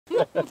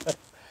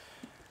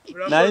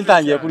nari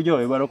ntangiye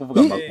kuryoherwa no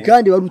kuvuga amakuru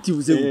kandi wari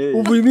utibuze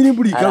ubu ibiri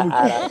muri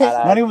kabuye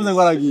nari buze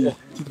ngo aragiye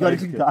kitwari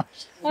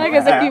kitashe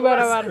ageze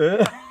kwibarabara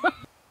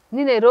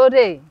nine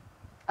rore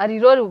ari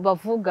rore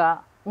bavuga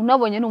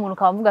unabonye n'umuntu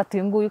kavuga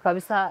ati nguyu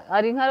kabisa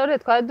ari nka rore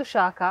twari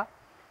dushaka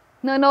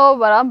noneho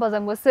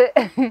barambaza ngo se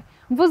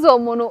mvuze uwo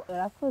muntu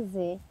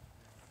arakoze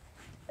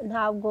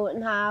ntabwo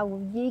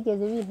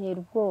byigeze bintera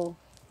ubwoba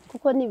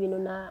kuko ni ibintu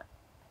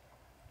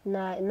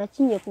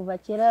nakinye kuva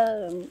kera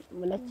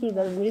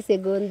nakiga muri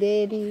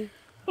segonderi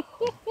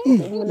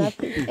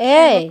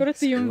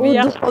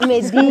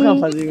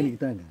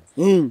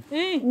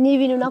ni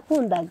ibintu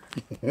nakundaga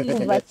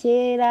kuva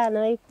kera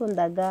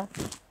narabikundaga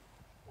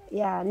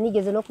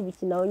nigeze no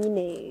kubikinaho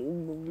nyine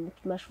mu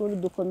mashuri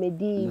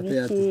dukomedi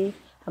ibiki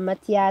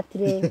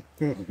amatiyatire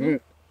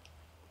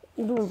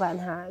ndumva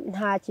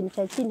nta kintu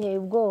cyari kinteye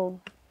ubwoba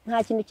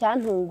nta kintu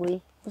cyantunguye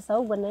gusa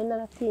ahubwo nari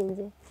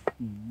naratinze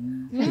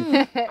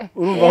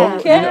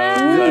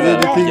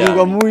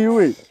urumva muri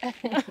we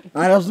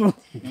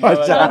arasumva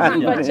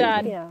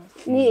cyane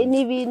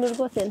ni ibintu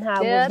rwose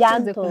ntabwo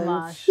byantonze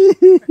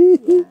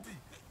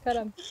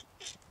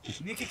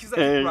niki kiza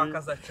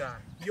kurakaza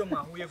cyane iyo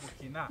mwahuye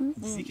gukina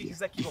niki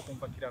kiza kiba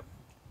kumva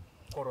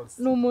kirakoroza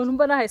ni umuntu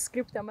mbona high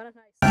script amara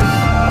nta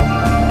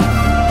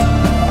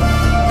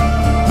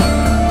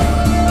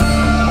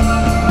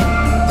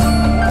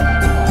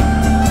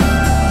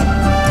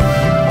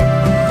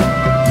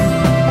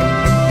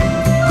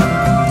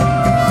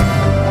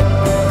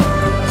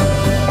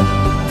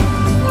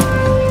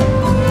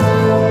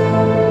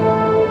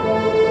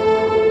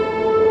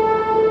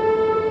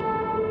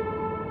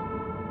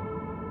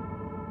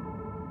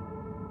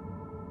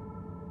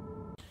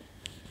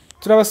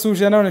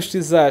turabasuje none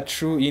inshuti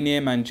zacu iyi ni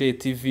M&J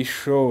TV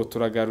show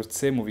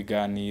turagarutse mu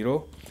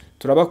biganiro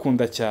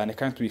turabakunda cyane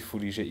kandi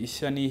tubifurije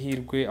ishya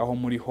n'ihirwe aho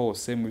muri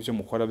hose mu byo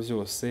mukora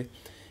byose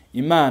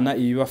Imana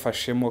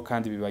ibibafashemo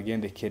kandi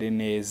bibagendekere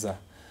neza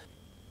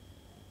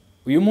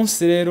uyu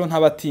munsi rero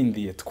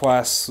ntabatindiye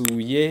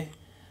twasuye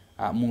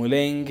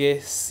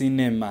Mulenge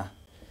cinema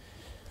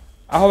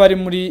aho bari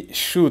muri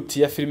shoot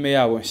ya filime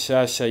yabo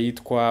nshyashya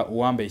yitwa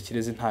Uwambaye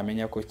Ikirezi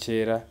ntamenya ko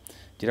kera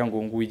ngira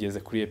ngo ngo wigeze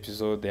kuri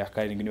episode ya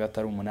 7 niba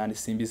atari 8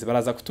 simbizi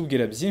baraza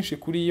kutubwira byinshi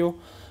kuri yo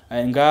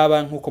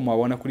ngaba nkuko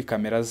mubabona kuri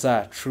kamera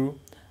zacu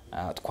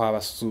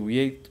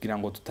twabasuye kugira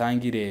ngo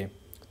tutangire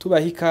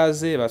tubaha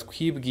ikaze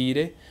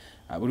batwibwire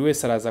buri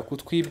wese araza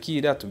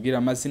kutwibwira tubwira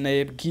amazina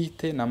ye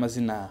bwite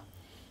n'amazina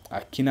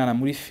akinana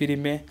muri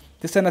filime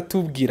ndetse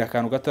natubwira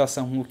akantu gato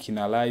asa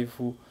nk'ukina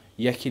live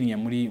yakinnye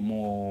muri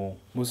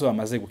muzo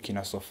bamaze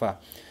gukina sofa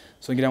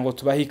so ngira ngo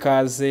tubaha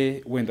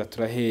ikaze wenda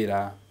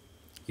turahera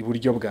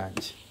iburyo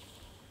bwanjye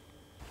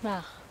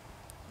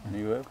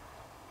niwe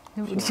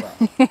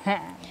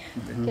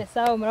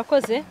sawa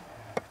murakoze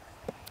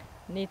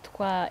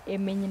nitwa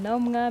Emenyina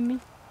w'umwami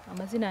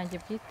amazina yanjye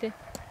bwite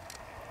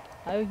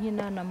ayo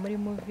nkinana muri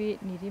movie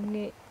ni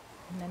rimwe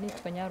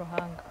nitwa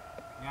Nyaruhanga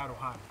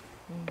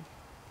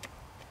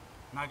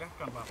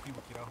nagakamba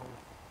kwibukiraho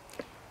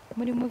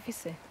muri movie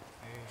se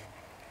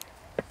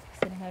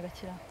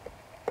nkagakira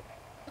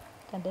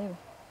kandebe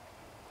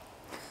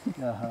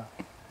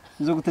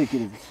zo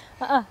gutekereza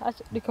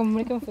reka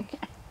mureke mvuge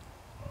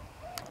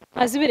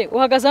azibire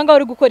uhagaze aho ngaho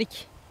uri gukora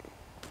iki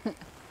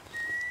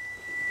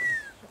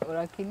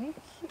urakini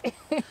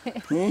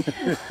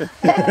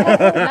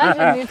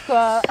naje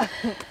nitwa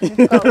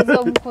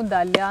uzomukunda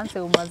Alliance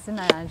mu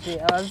mazina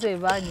yanje abavyeyi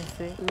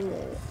banyise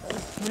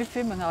muri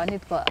filime nkaba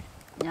nitwa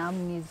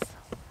Nyamwiza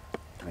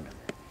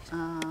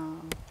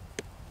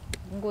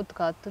ngo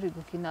tukaba turi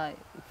gukina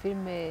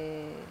filime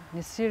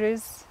ni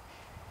series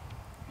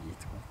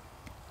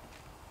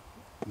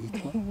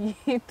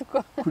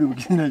yitwa kuri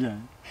gukina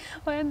cyane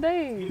wenda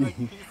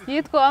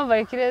yitwa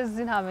Uwambaye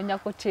Ikirezi ntamenya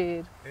ko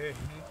kera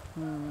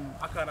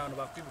akana abantu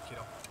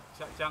bakwibukiraho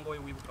cyangwa we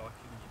wibuka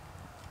wakiriye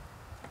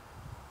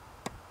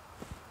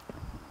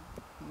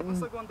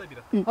amasegonda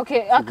abira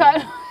okay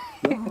akana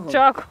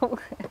chako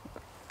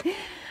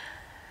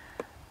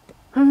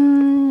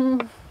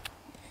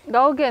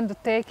ngaho genda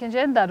uteke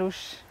nje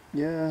ndarusha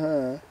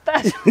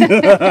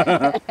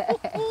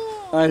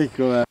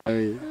ariko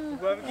bawe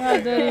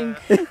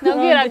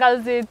nabwira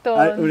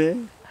Kazitonda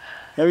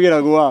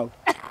yabwiraga uwawe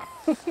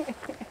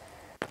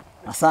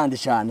asandi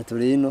cyane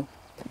turi ino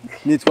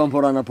nitwa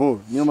Mporana Paul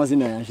niyo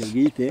mazina yanje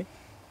bwite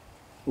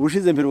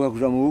ubushize mperuka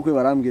kuja mu bukwe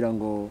barambwira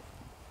ngo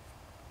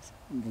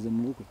mvuze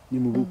mu bukwe ni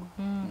mu bukwe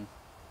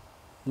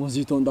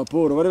Muzitonda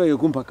Paul bari bagiye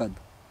kumpa kado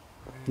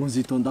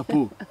Muzitonda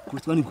Paul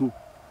kutwa ni ku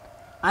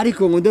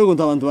ariko ngo ndego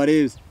ntabantu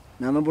barebye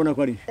nama mbona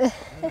ko ari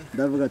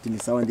ndavuga ati ni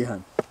sawa ndi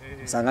hano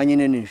sanga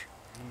nyine nije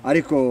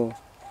ariko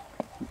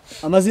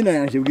amazina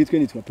yanje bwitwe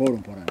nitwa Paul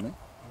Mporana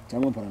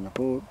cyangwa Mporana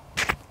Paul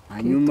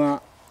hanyuma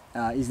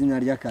izina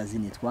ry'akazi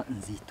nitwa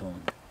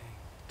Nzitonda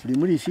turi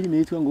muri filime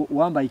yitwa ngo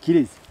Uwambaye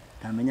Ikirezi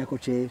ntamenya ko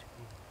kera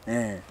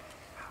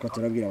ko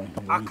turabwira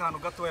abantu akantu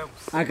gatoya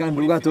gusa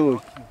akantu gatoya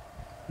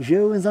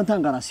jewe nza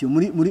ntangarasiyo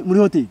muri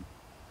hotel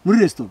muri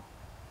restaurant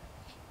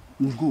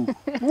ngo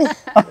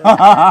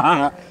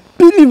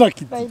Pili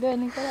makiti. Baido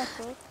nikora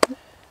ko.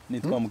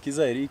 Nitwa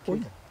Mukiza Eric.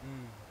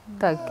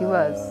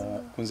 Takibazo.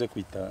 Kunze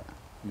kwita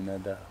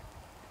Minada.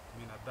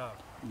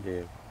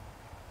 Yego.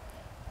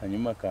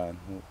 Hanyuma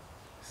kantu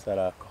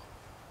Sarako.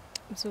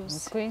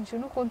 Zuzi. Kwenje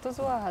n'ukuntu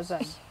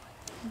zuwahazanye.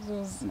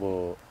 Zuzi.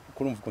 Ngo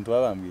kurumva ukuntu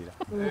babambwira.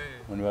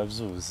 Ngo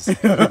nibavyuze.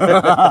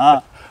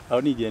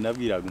 Aho nigiye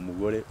nabwiraga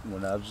umugore ngo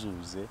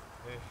navyuze.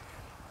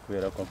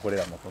 Kubera ko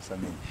akorera amakosa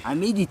menshi.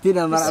 Amidite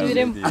na mara.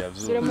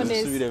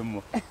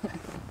 Subiremo.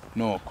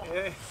 Noko.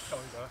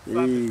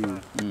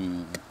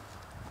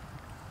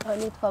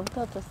 Nitwa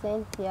Butoto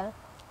Cynthia.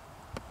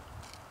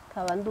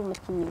 Kaba ndi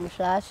umukinnyi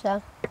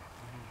mushasha.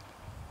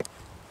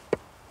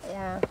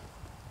 Ya.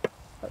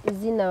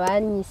 Izina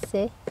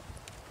banyise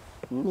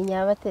ni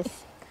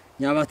Nyabatesi.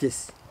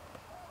 Nyabatesi.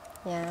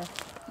 Ya.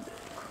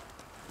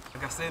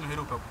 Gaseno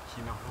heruka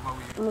gukina vuba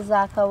wiwe.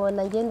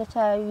 Muzakabona ngenda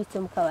cyabitse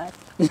mu kabati.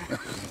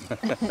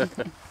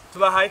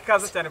 Tubahaye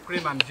ikaze cyane kuri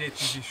Mulenge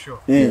TV show.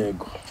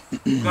 Yego.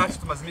 Bwacu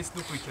tumaze iminsi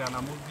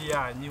dukurikirana movie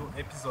yanyu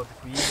episode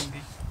ku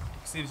yindi.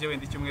 Usibye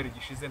wenda icyumweru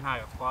gishize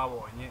ntayo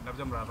twabonye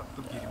nabyo muraza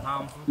kutubwira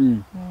impamvu.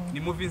 Ni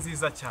movie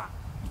nziza cyane.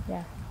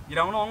 Yeah.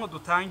 Iraho ngo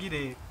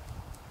dutangire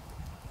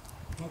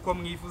nkuko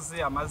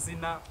mwivuze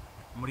amazina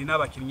muri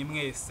n'abakinnyi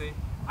mwese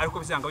ariko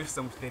byanga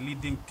bifise mufite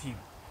leading team.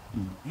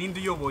 Ninde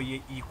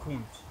uyoboye iyi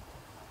kundi?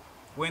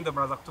 Wenda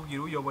muraza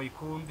kutubwira uyoboye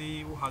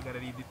ikundi,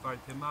 uhagarariye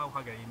department,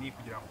 uhagarariye ni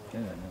kugira ngo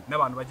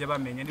n'abantu bajye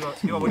bamenya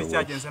niba buri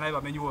cyagenze nawe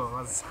bamenye uwo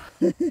babaza.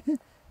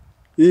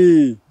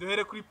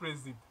 Duhere kuri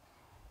president.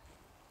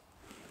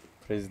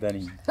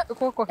 President.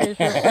 Koko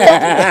hejuru.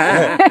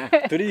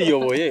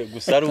 Turiyoboye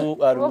gusa ari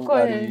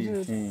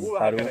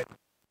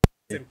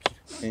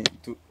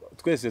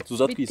twese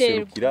tuza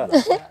twiserukira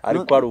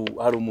ariko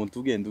hari umuntu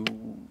ugenda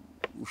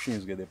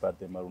ushinzwe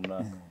department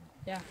runaka.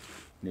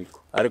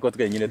 Niko ariko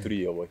twe nyine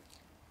turiyoboye.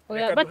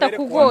 Oya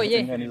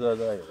batakugoye.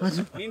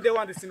 Ninde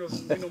wandi sino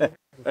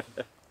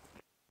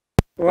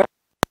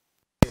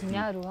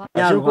Nyaruha.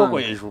 Nyaruhanga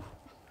hejuru.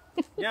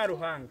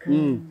 Nyaruhanga.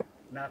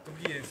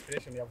 Natubwire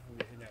inspiration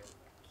yavuye Nyaruhanga.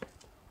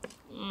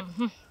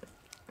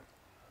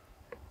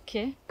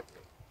 Okay.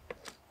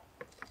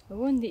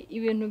 Ubundi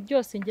ibintu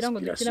byose ngira ngo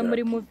dukina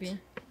muri movie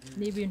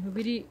ni ibintu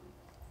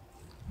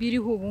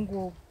biriho ubu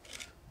ngubu.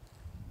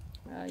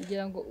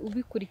 Ngira ngo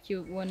ubikurikiye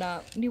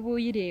ubona niba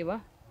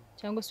uyireba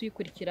cyangwa se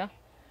uyikurikira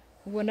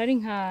ubona ari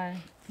nka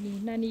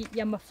nani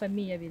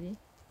y'amafamiye abiri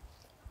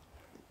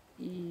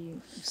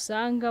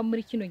usanga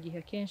muri kino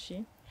gihe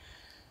kenshi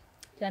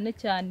cyane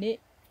cyane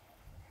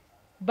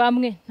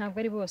bamwe ntabwo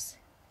ari bose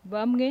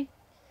bamwe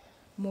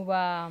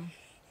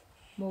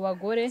mu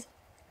bagore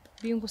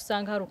bingu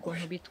usanga hari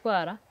ukuntu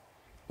bitwara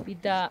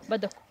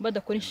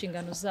badakora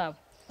inshingano zabo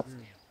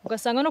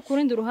ugasanga no ku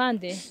rundi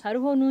ruhande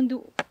hariho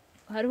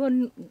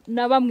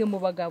na bamwe mu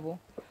bagabo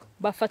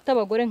bafata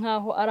abagore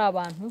nkaho ari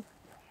abantu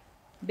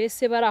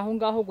mbese bari aho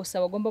ngaho gusa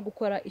bagomba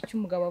gukora icyo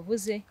umugabo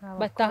avuze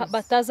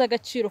bataza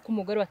agaciro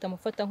k'umugore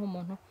batamufata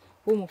nk'umuntu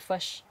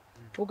w'umufasha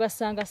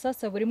ugasanga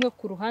sasa buri mwe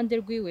ku ruhande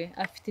rwiwe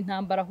afite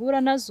intambara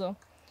ahura nazo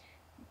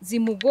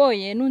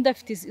zimugoye n'undi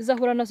afite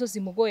izahura nazo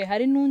zimugoye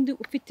hari n'undi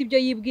ufite ibyo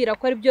yibwira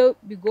ko ari byo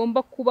bigomba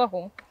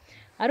kubaho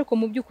ariko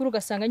mu by'ukuri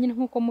ugasanga nyine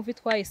nkuko muvi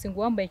twayise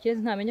ngo wambaye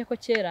kirezi ntamenya ko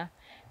kera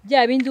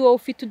bya bindi wowe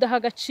ufite udaha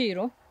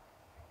agaciro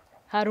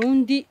hari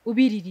undi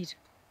ubiririra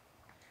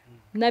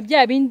na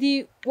bya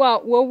bindi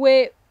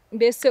wowe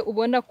mbese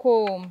ubona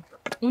ko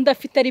undi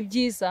afite ari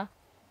byiza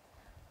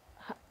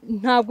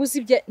ntabwo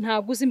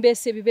uzi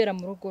mbese bibera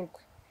mu rugo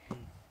rwe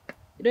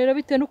rero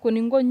bitewe n'ukuntu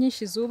ingo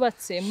nyinshi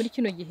zubatse muri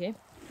kino gihe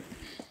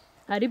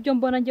hari ibyo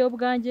mbona njyewe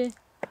ubwanjye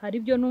hari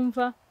ibyo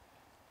numva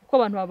uko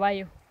abantu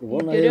babayeho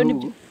rero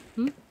nibyo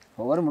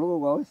wari mu rugo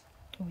rwawe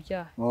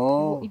oya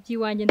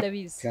iby'iwanjye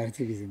ndabizi cyari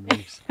tugize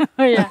neza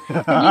oya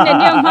nyine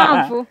niyo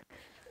mpamvu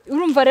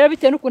urumva rero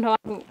bitewe n'ukuntu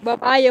abantu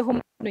babayeho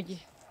muri kino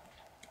gihe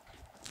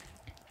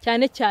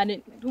cyane cyane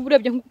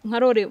uburebye nka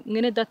Rore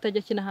mwene data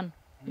ajya kina hano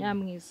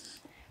nyamwiza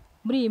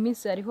muri iyi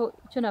minsi hariho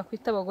icyo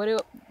nakwita abagore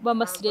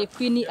b'amasire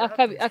queen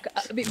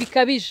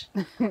bikabije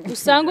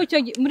usanga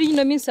icyo muri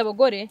ino minsi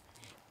abagore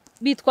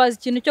bitwaza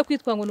ikintu cyo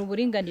kwitwa ngo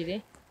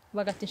n'uburinganire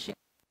bagatisha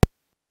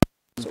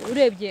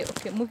urebye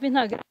okay muvi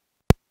ntago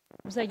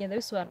uzagenda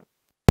bisobanura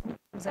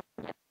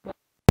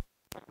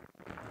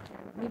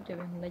nibyo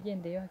bintu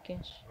nagendeyeho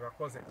akenshi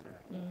urakoze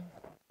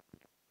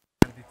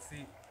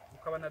nditsi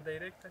ukaba na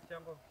director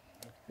cyangwa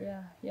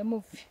ya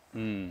movie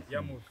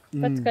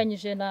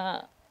batukanyije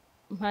na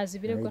mpazi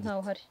birego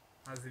ntaho hari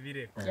mpazi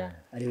birego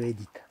ari we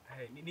editor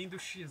ninde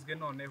ushinzwe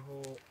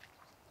noneho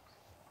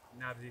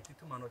nabyita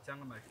itumano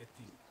cyangwa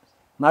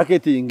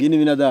marketing ni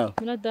Minadawa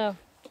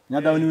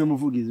Minadawa niwe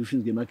muvugizi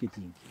ushinzwe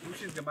marketing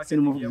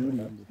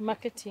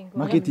marketing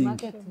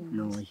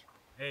no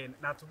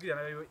natubwira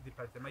nayo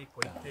department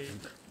y'qualité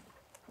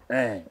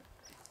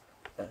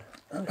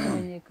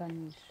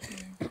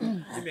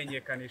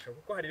imenyekanisha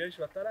kuko hari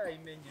benshi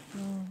batarayimenya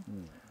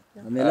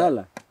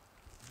amelala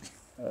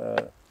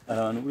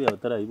abantu buriya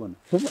batarayibona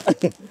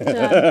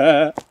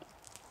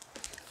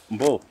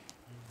mbo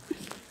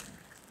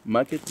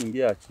marketing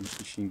yacu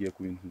ishingiye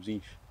ku bintu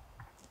byinshi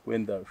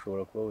wenda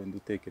ushobora kuba wenda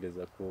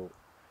utekereza ko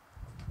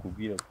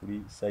kubwira kuri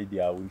side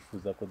yawe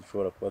wifuza ko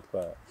dushobora kuba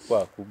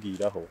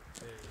twakubwiraho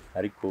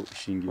ariko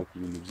ishingiye ku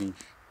bintu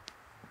byinshi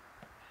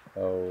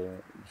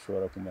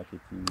ushobora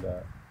kumarketinga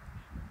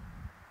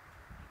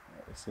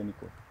ese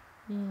niko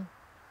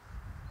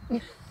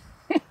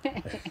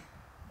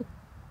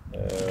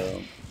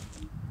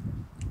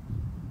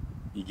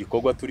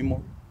igikorwa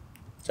turimo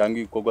cyangwa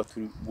igikorwa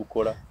turi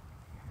gukora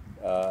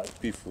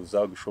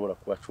twifuza gishobora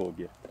kuba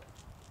cogera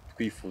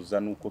twifuza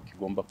nuko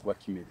kigomba kuba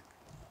kimeze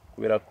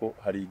kubera ko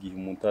hari igihe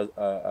umuntu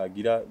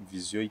agira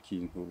vision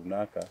y'ikintu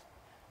runaka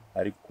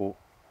ariko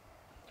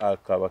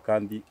akaba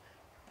kandi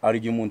ari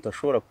igihe umuntu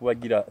ashobora kuba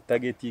agira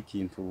target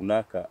y'ikintu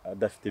runaka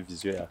adafite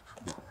vision yacu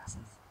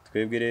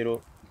twebwe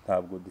rero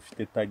ntabwo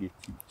dufite target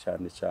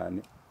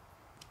cyane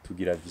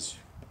tugira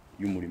vision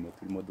y'umurimo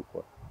turimo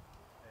dukora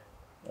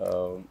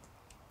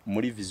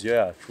muri vision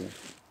yacu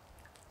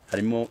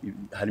harimo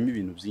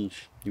ibintu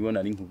byinshi nibona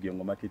ari nkubwiye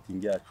ngo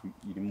marketing yacu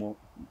irimo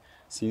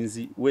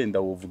sinzi wenda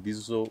wovuga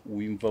izo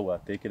wimva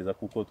watekereza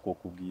kuko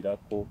twokubwira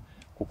ko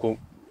kuko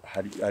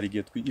hari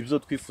igihe ibyo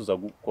twifuza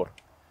gukora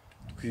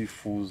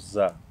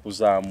twifuza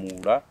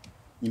kuzamura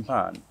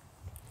impano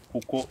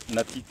kuko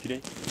na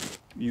titre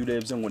iyo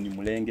urebye ngo ni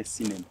Mulenge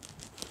cinema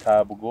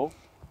ntabwo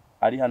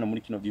ari hano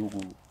muri kino gihugu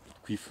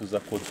twifuza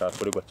ko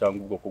cyakorerwa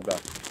cyangwa ubwoko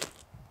bwacu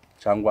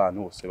cyangwa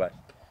ahantu hose bari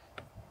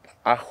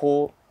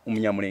aho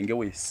umunyamurenge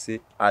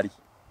wese ari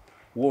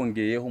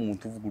wongeyeho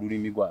umuntu uvuga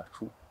ururimi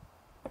rwacu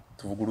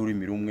tuvuga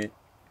ururimi rumwe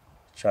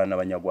cyane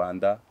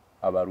abanyarwanda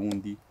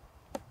abarundi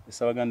ese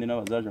abagande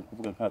n'abazaje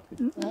kuvuga nkatwe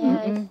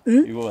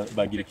ibo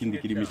bagira ikindi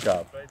kirimi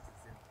cyabo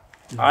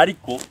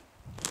ariko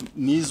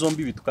nizo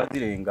mbi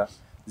tukazirenga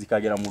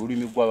zikagera mu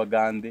rurimi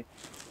rw'abagande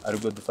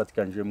aribwo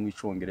dufatikanje mu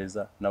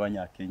Icongereza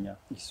n'abanyakenya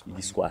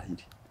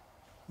igiswahili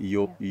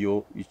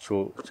iyo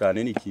ico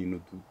cyane ni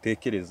ikintu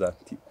dutekereza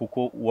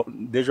kuko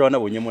deja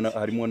wanabonyemo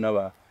harimo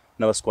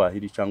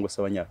n'abaswahili cyangwa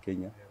se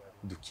abanyakenya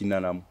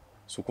dukinanamo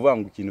so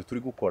kuvanga ikintu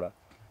turi gukora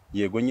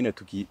yego nyine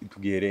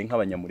tugihereye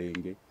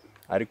nk'abanyamurenge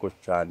ariko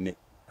cyane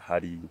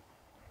hari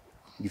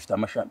gifite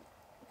amashami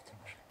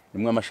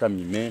nimwe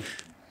amashami menshi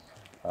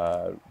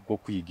bwo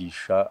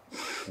kwigisha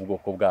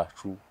ubwoko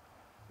bwacu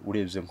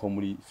urebye nko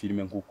muri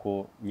filime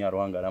nkuko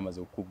Nyaruhanga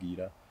aramaze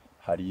kukubwira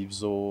hari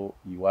ivyo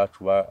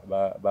iwacu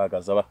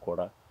bagaza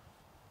bakora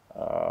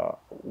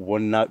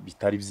ubona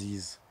bitari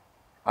byiza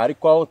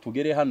ariko aho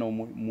tugere hano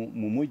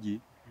mu mujyi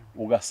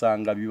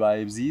ugasanga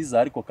bibaye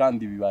byiza ariko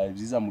kandi bibaye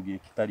byiza mu gihe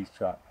kitari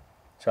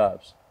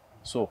cyabyo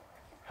so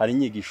hari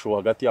inyigisho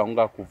hagati yaho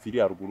ngaho kuviri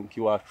haruguru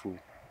nk'iwacu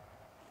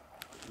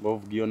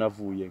bavuga iyo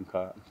navuye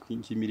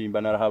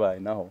nk'imirimba narahabaye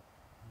naho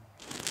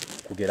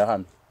kugera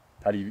hano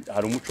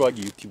hari umuco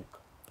wagiye utibuka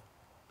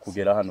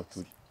kugera hano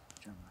turi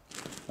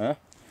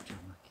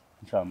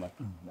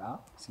ncamake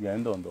sigaye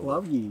ndondoba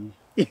wabwiye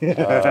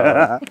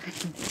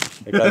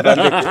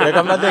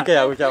reka madeke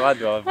yawe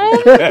cy'abandi bavuga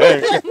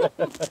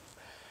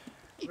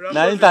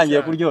nari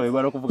ntangiye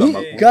kuryoherwa no kuvuga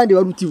amakuru kandi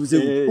wari utibuze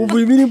ubu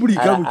imiri mburi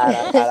kabuke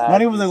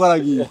nari buze ngo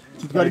aragiye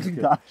twari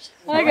tutaje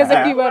ahagaze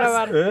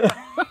kwibarabara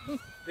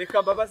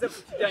reka babaze ku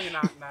kijyanye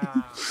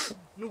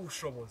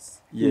n'ubushobozi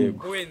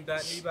yego wenda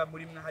niba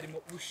muri mwe harimo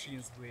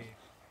ushinzwe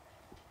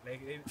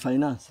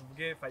finance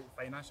tuvuge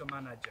financial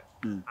manager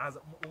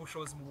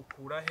ubushobozi mu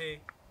bukura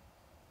he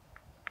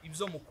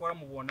ibyo mukora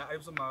mubona ari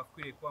byo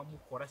mwakwiriye kuba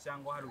mukora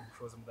cyangwa hari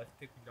ubushobozi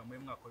mudafite kugira ngo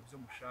mwakora ibyo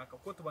mushaka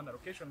kuko tubona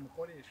location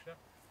mukoresha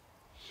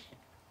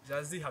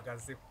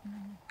zazihagazeho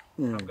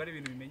ntabwo ari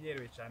ibintu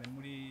bimenyerewe cyane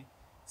muri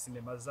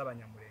sinema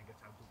z'abanyamurenge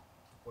cyangwa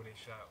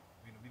dukoresha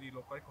ibintu biri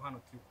loko ariko hano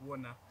turi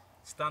kubona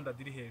standard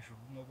iri hejuru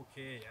mo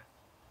bukeya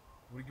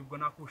buryo ubwo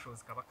nako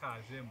ubushobozi kaba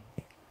kajemo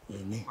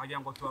wagira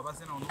ngo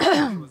tubabaze none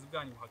ubushobozi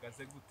bwanyu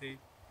buhagaze gute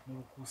mu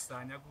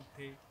bukusanya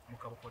gute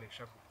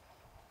mukabukoresha gute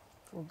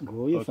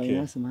ngoye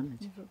finance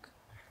manager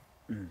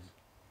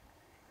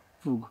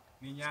vuga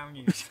ni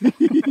nyamwinshi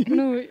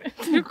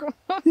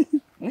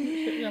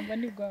yamba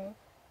ni gwawe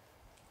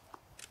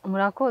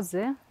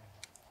murakoze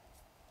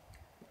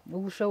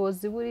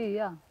ubushobozi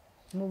buriya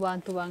mu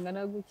bantu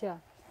bangana gutya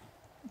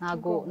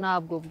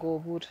ntabwo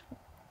bwobura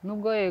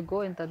nubwo yego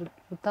wenda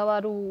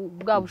utabara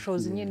bwa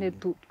bushobozi nyine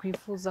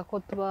twifuza ko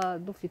tuba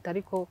dufite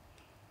ariko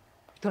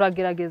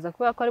turagerageza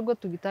kubera ko aribwo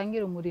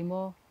tugitangira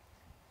umurimo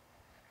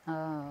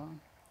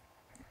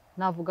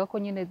navuga ko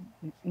nyine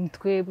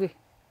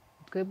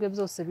twebwe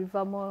byose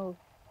bivamo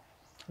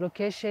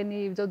location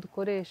ibyo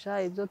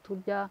dukoresha ibyo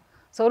turya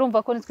so urumva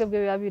ko ni twebwe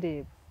biba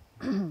bireba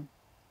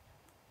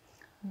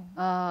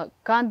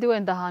kandi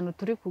wenda ahantu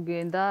turi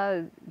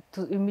kugenda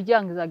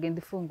imiryango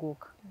izagenda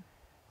ifunguka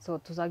so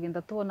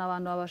tuzagenda tubona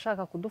abantu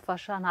babashaka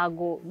kudufasha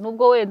ntago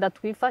nubwo wenda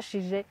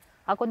twifashije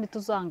ariko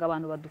ntituzanga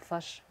abantu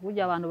badufasha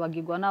burya abantu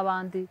bagirwa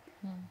n'abandi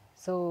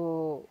so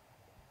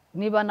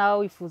niba nawe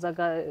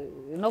wifuzaga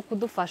no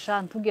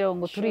kudufasha ntugire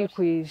ngo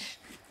turikwije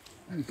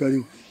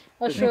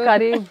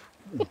karibu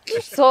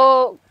so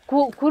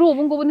kuri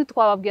ubu ngubu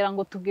ntitwababwira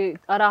ngo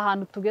ari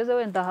ahantu tugeze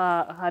wenda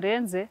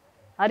harenze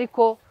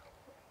ariko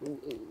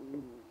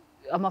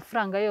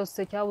amafaranga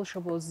yose cyangwa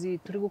ubushobozi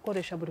turi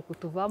gukoresha buri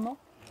kutuvamo,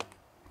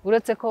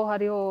 uretse ko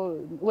hariho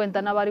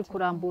wenda n'abari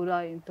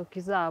kurambura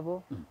intoki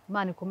zabo.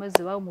 Imana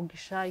ikomeze bahe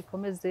umugisha,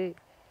 ikomeze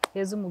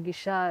heza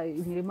umugisha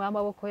imirimo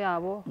y'amaboko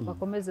yabo,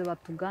 bakomeze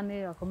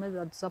batugane, bakomeze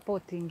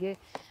badusapotinge,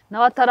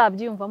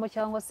 n'abatarabyiyumvamo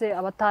cyangwa se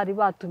abatari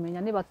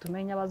batumenya,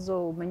 nibatumenya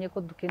bazomenye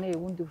ko dukeneye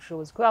ubundi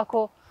bushobozi, kubera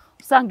ko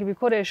usanga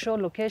ibikoresho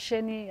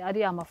location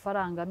ari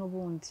amafaranga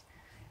n'ubundi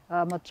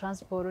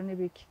transport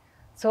n'ibiki.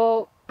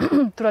 So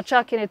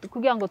turacakeneye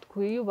kugira ngo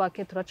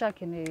twiyubake,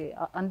 turacakeneye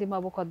andi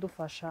maboko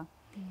adufasha.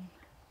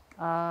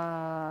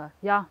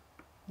 Ya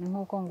ni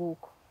nkuko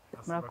nguko.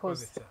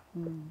 Murakoze.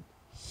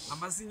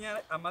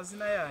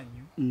 Amazina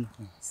yanyu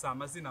si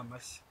amazina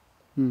mashya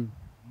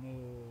mu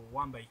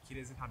wambaye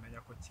ikirezi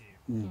ntamenya ko kera.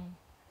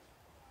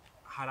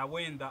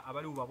 Harawenda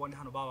abari ubabone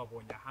hano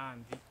bababonye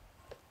ahandi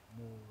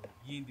mu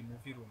yindi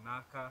movie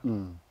runaka.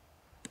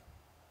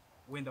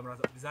 Wenda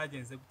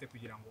bizagenze gute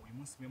kugira ngo uyu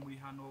munsi mwe muri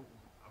hano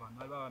abantu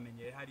bari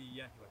babamenyeye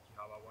hariya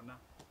ntibakihababona,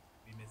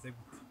 bimeze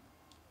gute?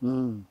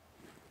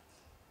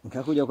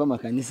 Nkakujya kwa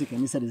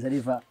kanisa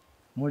rizariva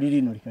muri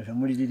rino rikaja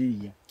muri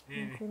ririya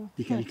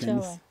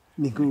kanisa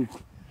ni kuko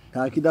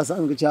nta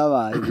kidasanzwe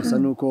cyabaye, gusa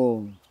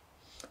nuko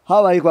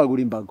habaye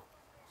kwagura imbago.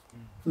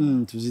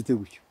 Tuzite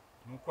gutyo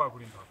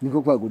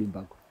niko kwagura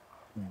imbago,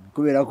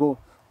 kubera ko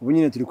ubu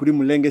nyine turi kuri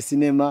Mulenge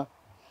cinema,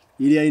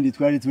 iriya yindi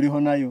twari turiho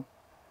nayo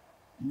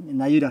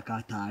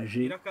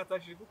irakataje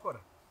gukora.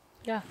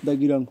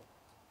 Ndagira ngo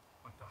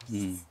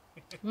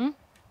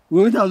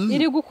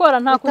iri gukora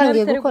nta kuntu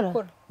ari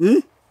gukora.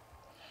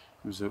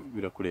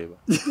 Birakureba.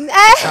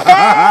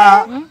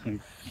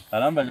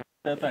 Arambaje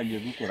yatangiye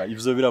gukora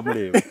ivyo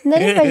biramureba.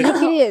 Nariko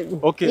yikiriye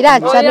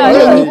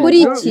iracana ni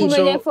kuri iki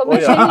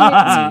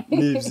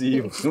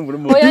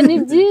oya ni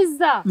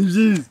byiza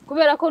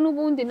kubera ko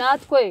nubundi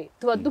natwe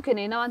tuba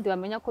dukeneye n'abandi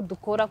bamenya ko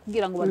dukora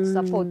kugira ngo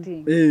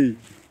badusapoting.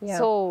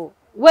 So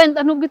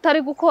wenda nubwo itari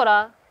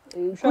gukora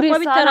kuri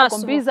sana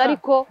kombiza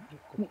ariko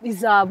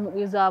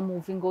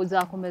izamuvinga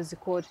izakomeza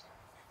ikore.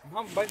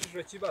 Impamvu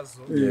bajijwe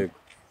kibazo yego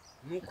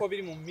nuko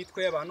biri mu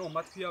mitwe y'abantu, mu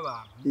matwi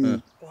y'abantu,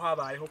 ko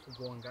habayeho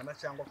kugongana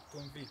cyangwa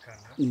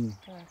kutumvikana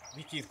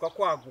bikitwa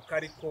kwaguka,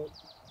 ariko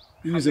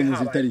bivuze mu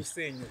zitari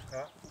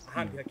gusenyuka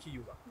ahandi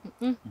hakiyuba.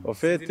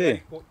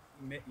 Ofete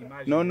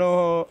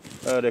no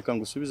reka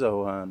ngusubiza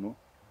aho hantu.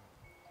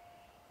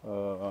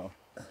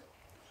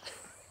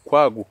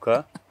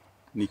 Kwaguka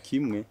ni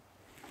kimwe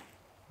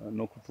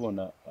no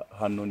kutubona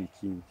hano ni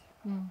kimwe.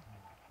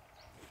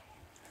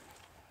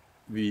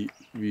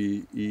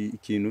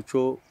 Ikintu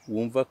cyo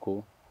wumva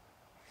ko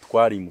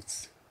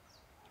twarimutse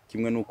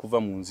kimwe no kuva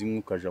mu nzi imwe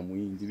ukaja mu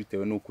yindi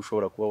bitewe nuko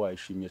ushobora kuba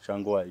wayishimye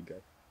cyangwa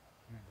wayigaye.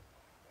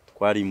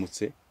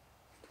 Twarimutse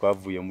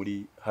twavuye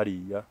muri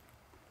hariya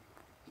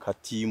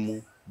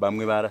katimu,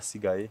 bamwe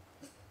barasigaye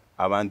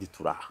abandi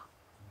turaha.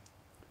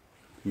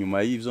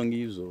 Nyuma y'ivyo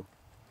ngivyo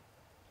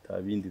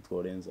tabindi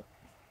tworenza.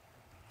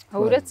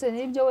 Uretse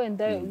n'ibyo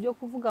wenda byo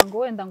kuvuga ngo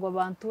wenda ngo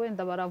abantu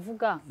wenda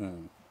baravuga,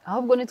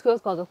 ahubwo nitwe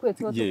twagakwiye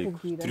tuba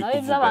tukubwira nawe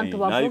iby'abantu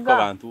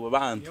bavuga.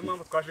 Niyo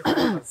mpamvu twaje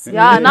kubaza.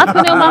 Ya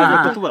natwe niyo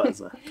mpamvu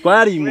tubaza.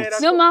 Twarimutse.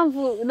 Niyo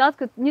mpamvu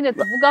natwe nyine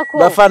tuvuga ko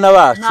bafana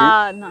bacu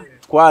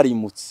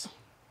twarimutse.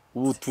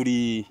 Ubu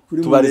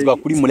tubarizwa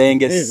kuri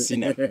Mulenge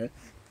cinema.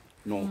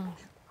 No.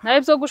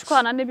 Nawe byo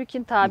gushwana n'ibiki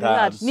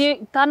ntabihari.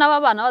 Ni tanaba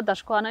abana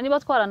badashwana, niba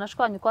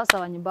twaranashwanye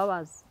kwasabanye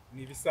imbabazi.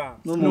 Ni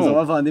bisanzwe. N'umuzo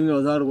abavandimwe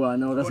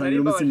bazarwana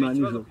bagasangira umutsima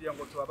nijoro. Kugira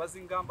ngo tubabaze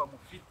ingamba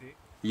mufite,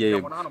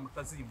 yego hano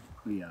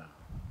mutazimuka.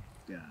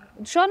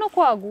 Dushobora no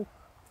kwaguka.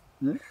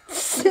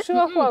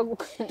 Dushobora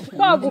kwaguka.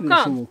 Kwaguka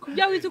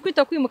bya wize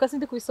kwita kwimuka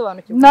sindi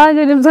kubisobanukirwa.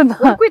 Nanjye nibyo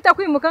nta. Kwita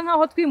kwimuka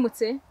nkaho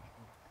twimutse.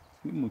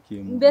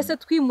 Twimukiye. Mbese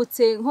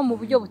twimutse nko mu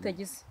buryo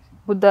butagize.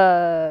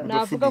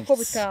 Navuga ko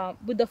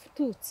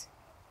budafututse.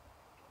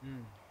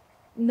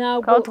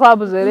 Ntabwo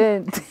twabuze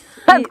rente.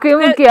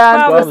 Twimukiye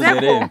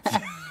hanze.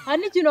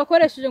 Hari ikintu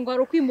wakoresheje ngo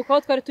hari ukwimuka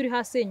aho twari turi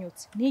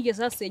hasenyutse.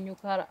 Ntigeze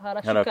hasenyuka,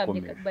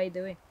 harashikamye by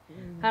the way.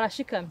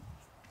 Harashikamye.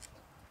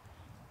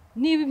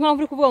 Niba impamvu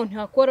uri kuvuga ngo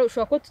ntakora,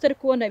 ushobora ko tutari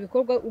kubona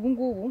ibikorwa ubu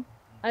ngubu,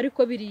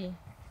 ariko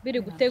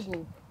biri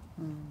gutegurwa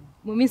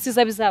mu minsi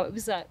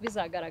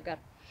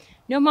bizagaragara.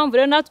 Niyo mpamvu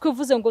rero natwe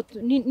uvuze ngo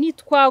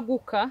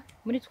nitwaguka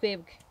muri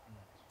twebwe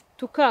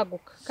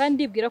tukaguka,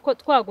 kandi ibwira ko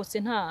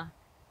twagutse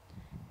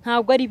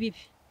ntabwo ari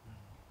bibi.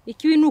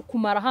 Ikibi ni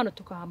ukumara hano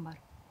tukahamara,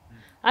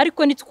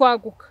 ariko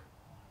nitwaguka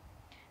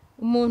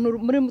umuntu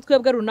muri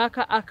twebwe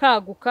runaka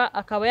akaguka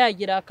akaba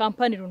yagira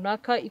kampani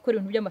runaka ikora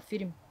ibintu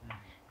by'amafilime,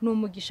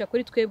 numugisha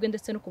kuri twebwe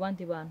ndetse no ku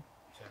bandi bantu.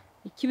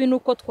 Ikibi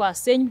nuko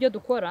twasenya ibyo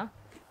dukora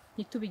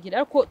ntitubigira,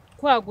 ariko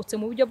twagutse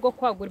mu buryo bwo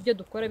kwagura ibyo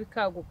dukora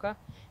bikaguka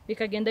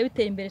bikagenda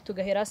bitera imbere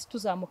tugahera hasi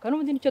tuzamuka,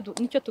 n'ubundi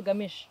nicyo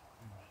tugamije.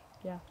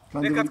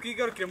 Reka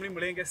twigarukire muri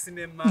Mulenge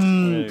cinema,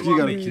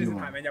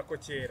 twamenya ko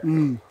kera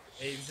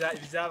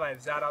ibyabaye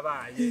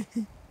byarabaye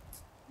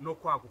no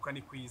kwaguka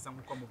ni kwiza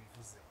nkuko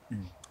mubivuze.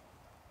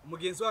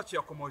 Umugenzi wacu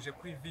yakomoje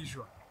kuri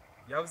vision,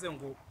 yavuze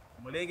ngo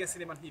Mulenge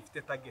cinema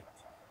ntifite target,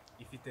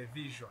 ifite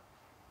vision.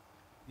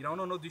 iraho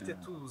none duhite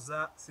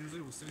tuza sinzi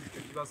uri busubize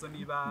icyo kibazo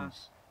niba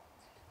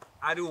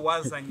ari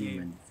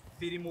uwazanye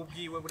filime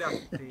ubwiwe buri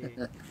afite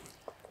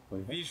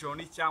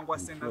vision cyangwa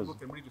se na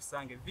groupe muri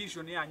rusange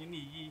vision yanyu ni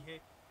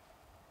iyihe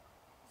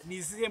ni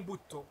izihe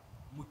mbuto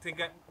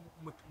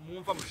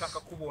mwumva mushaka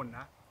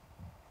kubona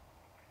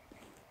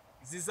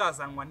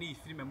zizazanwa n'iyi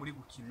filime muri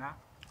gukina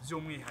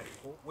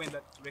by'umwihariko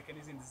wenda tureke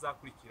n'izindi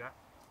zakurikira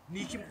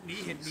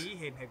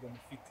niyihe ntego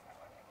mufite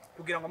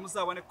kugira ngo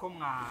muzabone ko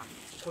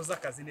mwakoze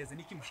akazi neza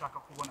niki mushaka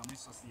kubona muri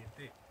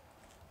sosiyete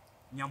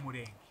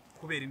nyamurenge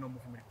kubera ino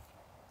muvi muri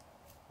gukina.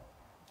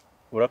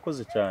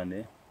 Urakoze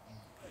cyane.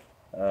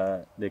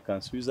 Reka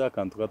nsubiza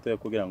akantu gatoya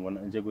kugira ngo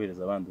nje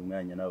guhereza abandi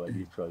umwanya nabo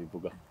bagira icyo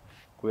babivuga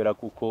kubera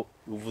kuko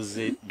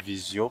uvuze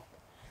vision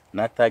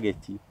na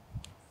target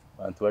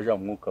abantu baje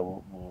mu mwuka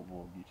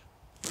bogira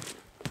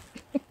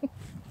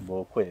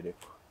bo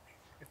kwereka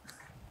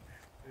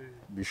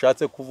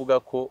bishatse kuvuga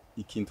ko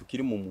ikintu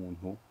kiri mu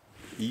muntu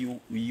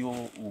iyo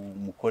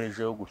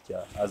umukorejeho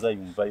gutya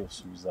azayumva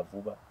yosubiza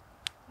vuba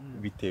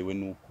bitewe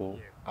nuko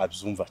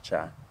abyumva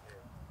cyane.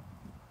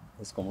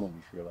 Ese ko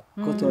murumvishije ba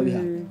ko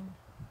turabiha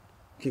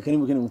keka ni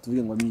mugene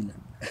mutuvuge ngo amina.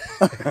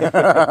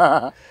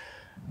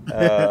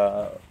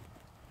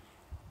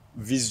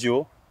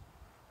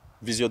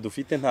 Vision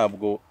dufite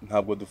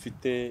ntabwo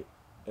dufite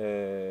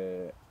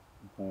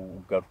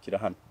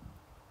kugarukira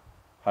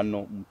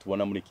hano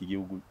mutubona muri iki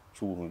gihugu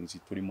cy'ubuhunzi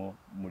turimo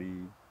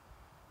muri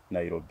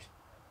Nairobi.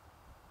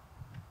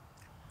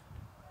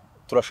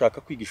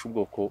 Turashaka kwigisha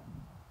ubwoko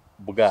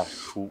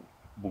bwacu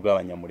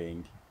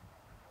bw'abanyamurenge.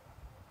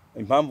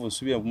 Impamvu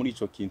nsubiye muri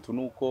ico kintu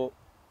nuko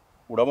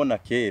urabona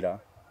kera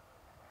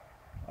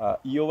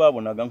iyo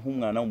babonaga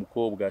nk'umwana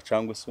w'umukobwa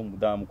cyangwa se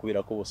umudamu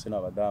kubera ko bose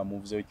n'abadamu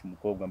uvuze ko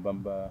umukobwa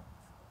mbamba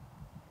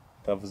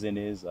tavuze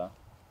neza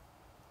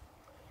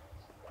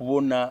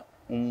kubona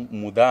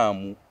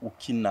umudamu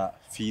ukina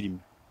filime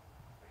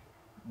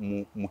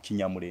mu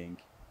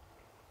kinyamurenge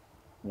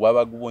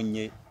wabaga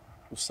ubonye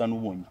usa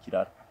n'ubonye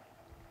ikirara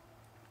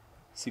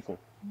siko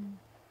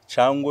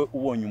cyangwa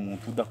ubonye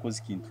umuntu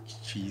udakoze ikintu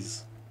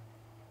cyiza.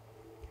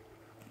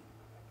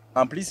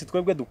 Amplisi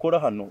twebwe dukora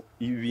hano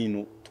ibi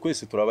bintu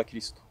twese turaba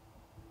Kristo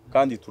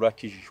kandi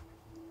turakijijwe.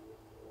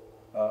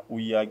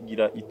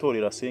 Uyagira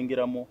itorera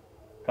asengeramo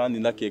kandi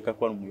nakeka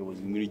ko ari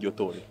umuyobozi muri iryo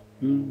torero.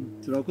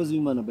 Turakoze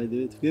Imana by the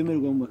way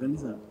twemerwa mu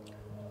makanisa.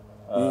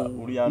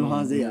 Uriya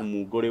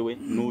umugore we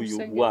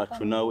n'uyu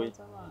wacu nawe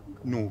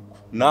nuko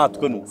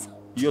natwe nuko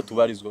iyo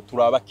tubarizwa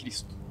turaba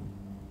Kristo.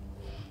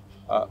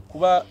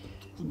 Kuba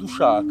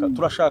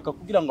turashaka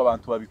kugira ngo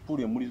abantu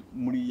babikure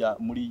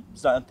muri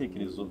za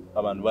ntekerezo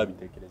abantu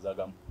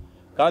babitekerezagamo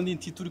kandi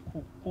nti turi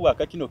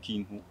kubaka kino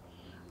kintu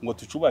ngo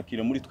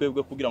tucubakire muri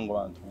twebwe kugira ngo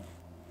abantu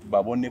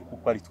babone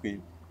kuko ari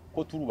twebwe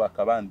ko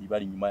turubaka abandi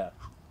bari nyuma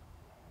yacu.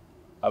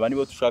 Aba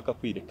nibo tushaka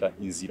kwireka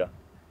inzira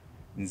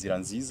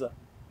nziza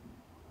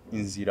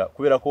inzira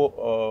kubera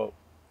ko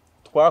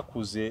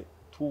twakuze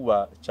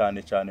tuba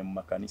cyane mu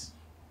makanisa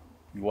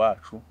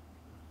iwacu.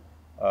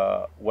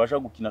 Waje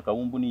gukina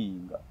kabumbu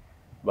niyinga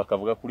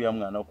bakavuga kuri ya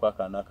mwana wo kwa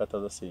kanaka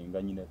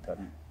atazasenga nyine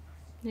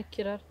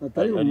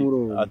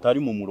atari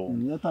mu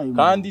murongo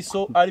kandi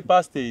so ari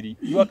pasteri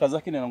iyo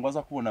akazakenera ngo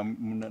aza kubona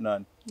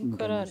nani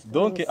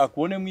donc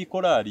akubone mu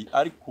ikorari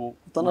ariko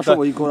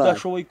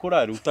utashoboye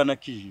ikorari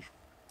utanakijijwe.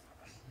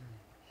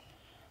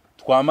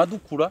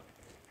 Twamadukura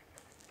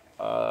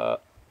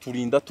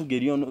turinda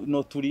tugera iyo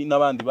no turi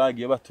n'abandi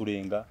bagiye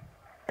baturenga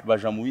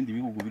baja mu bindi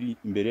bihugu biri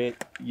imbere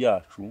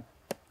yacu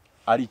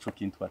ari ico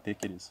kintu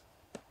batekereza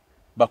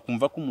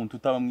bakumva ko umuntu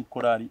utaba mu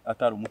ikorari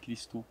atari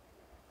umukristo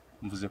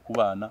mvuze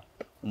kubana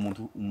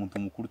umuntu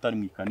mukuru utari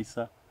mu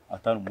ikanisa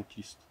atari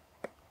umukristo.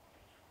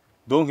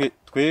 Donc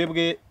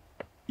twebwe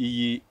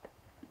iyi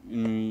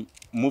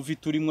movie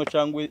turimo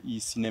cyangwa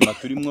iyi cinema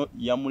turimo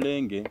ya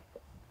Mulenge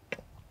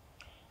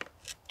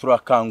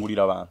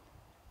turakangurira abantu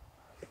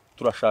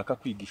turashaka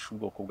kwigisha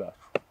ubwoko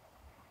bwacu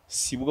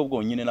si bwo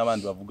bwonyine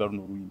n'abandi bavuga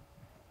runo rurimi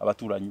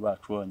abaturanyi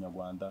bacu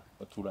b'Abanyarwanda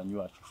abaturanyi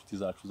bacu inshuti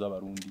zacu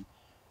z'abarundi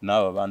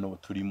n'aba bantu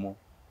turimo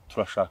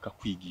turashaka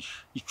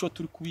kwigisha. Ico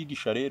turi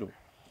kubigisha rero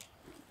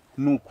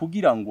ni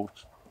kugira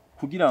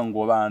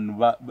ngo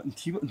abantu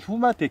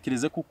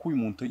ntubatekereze ko uyu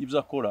muntu ibyo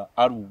akora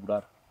ari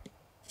uburara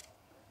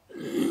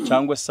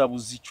cyangwa se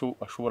abuze ico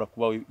ashobora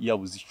kuba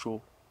yabuze ico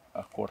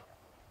akora.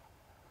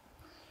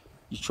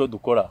 Ico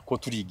dukora ko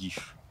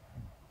turigisha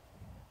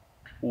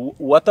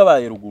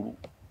uwatabaye ruguru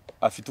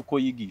afite uko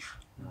yigisha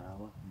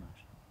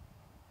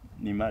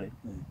ni mare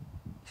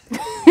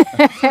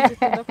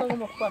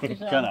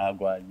kana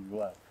agwaye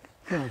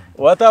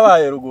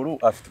watabaye ruguru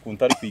afite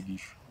ukuntu ari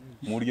kwigisha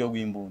mu buryo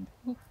bw'imbunda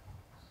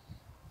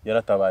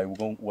yaratabaye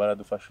ubwo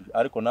waradufashije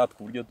ariko natwe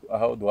uburyo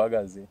aho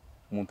duhagaze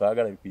umuntu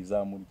ahagaraye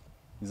kwizamura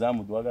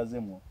izamu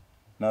duhagazemo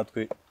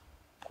natwe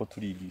ko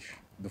turigisha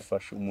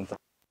dufashe umuntu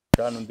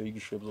cyane ndo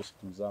yigishe byose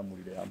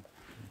tuzamurire hamwe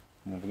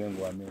muvuge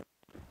ngo wamenye.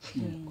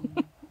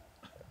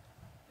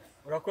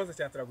 Urakoze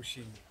cyane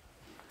turagushimye.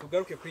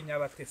 Tugaruke kuri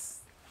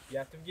Nyabatesi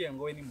yatubwiye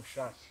ngo we ni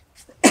mushasha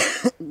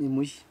ni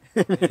muyi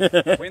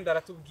wenda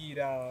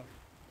aratubwira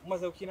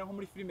umaze gukina nko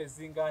muri filime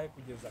zingahe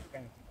kugeza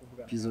kandi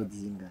kuvuga episode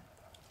zingahe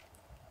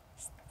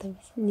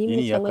ni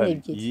imwe cyangwa ni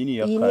ebyiri iyi ni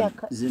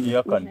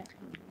iya kane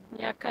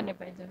ya kane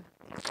by the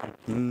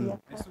way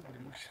ese uri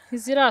musha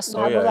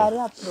ntizirasohoka ntabwo bari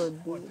upload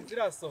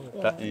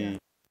zirasohoka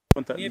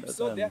ni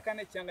episode ya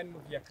kane cyangwa ni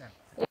movie ya kane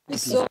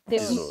episode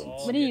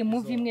muri iyi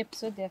movie imwe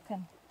episode ya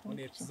kane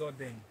ni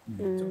episode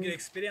enye tubwire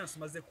experience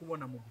umaze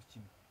kubona mu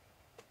gukina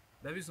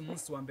ndabizi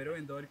umunsi wa mbere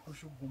wenda wari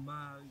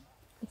kushuguma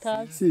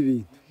si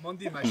ibintu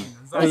mondi imagine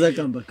aza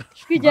kambaka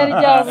twigera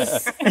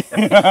ryabuze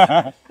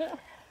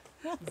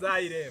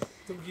nzayireba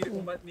tubwire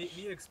ni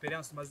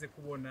experience umaze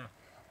kubona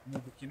mu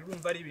gukina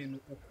urumva ari ibintu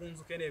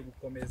ukunze ukeneye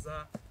gukomeza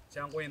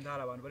cyangwa wenda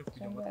hari abantu bari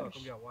kujya ngo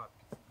bakubwira wapi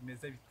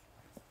bimeze bite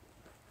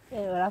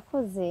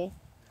barakoze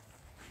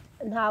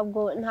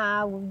ntabwo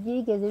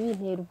byigeze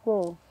bintera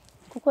ubwoba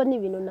kuko ni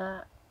ibintu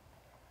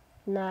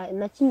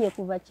nakinye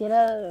kuva kera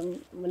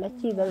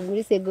nakiga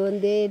muri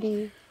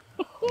segonderi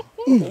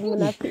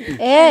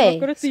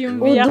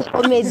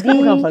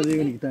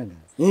udukomedi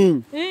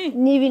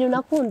ni ibintu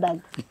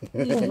nakundaga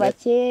kuva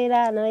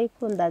kera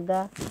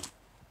narabikundaga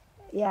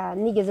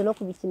nigeze no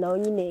kubikinaho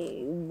nyine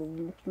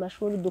mu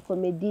mashuri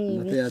udukomedi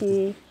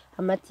ibiki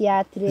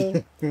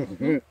amatiyatire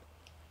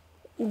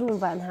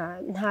ndumva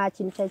nta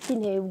kintu cyari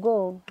kinteye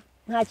ubwoba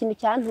nta kintu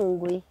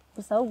cyantunguye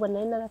gusa ahubwo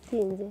nari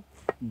naratinze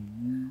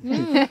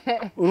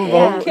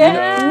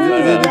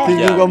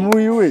urumva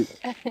muri we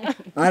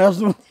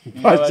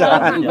arasumva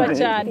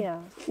cyane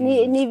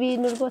ni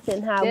ibintu rwose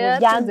ntabwo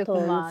byantonze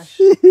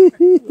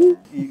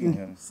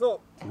so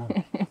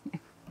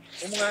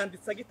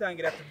umwanditsi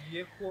agitangira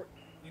atubwiye ko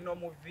ino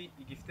movie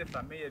igifite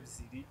famille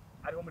ebyiri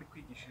ariho muri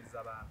kwigishiriza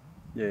abantu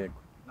yego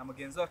na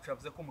mugenzi wacu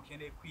yavuze ko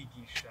mukeneye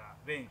kwigisha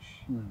benshi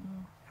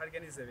harya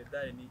ni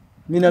Zebedaye ni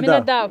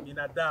Minadabu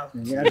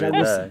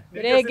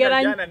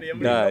regeranye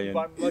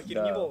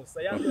bakinnyi bose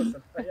ayandi yose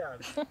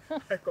atayazi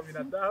ariko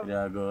Minadabu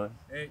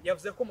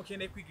yavuze ko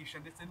mukeneye kwigisha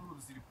ndetse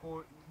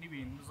n'urubyiruko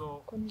n'ibintu zo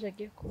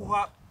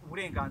guha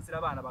uburenganzira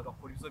abana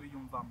bagakora ibyo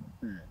biyumvamo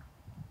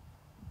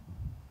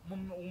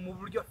mu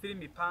buryo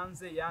filime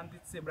ipanze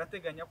yanditse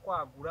murateganya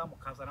kwagura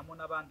mukazanamo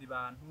n'abandi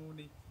bantu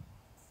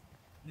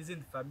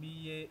n'izindi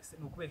famiye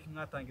ni ukubera ko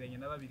mwatangiranye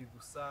na babiri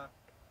gusa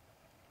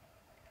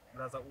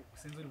muraza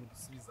sinzi uri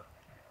budusubiza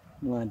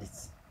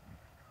mwanditsi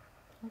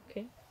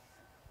okay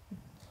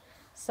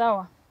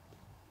sawa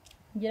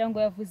ngira ngo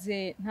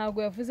yavuze ntabwo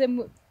yavuze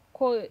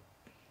ko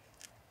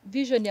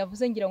vision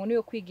yavuze ngira ngo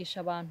niyo kwigisha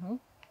abantu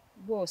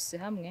bose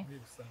hamwe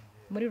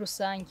muri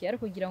rusange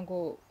ariko kugira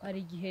ngo hari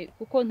igihe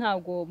kuko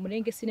ntabwo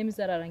Mulenge sinema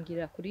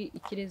izararangirira kuri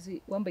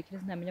Ikirezi wambaye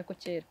Ikirezi ntamenya ko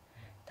kera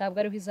ntabwo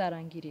ariho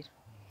izarangirira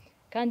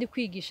kandi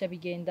kwigisha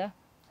bigenda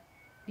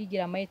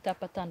bigira ama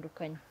etape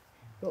atandukanye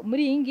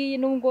muri iyi ngiyi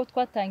nubwo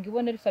twatanga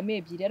ibona ari famille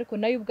ebyiri ariko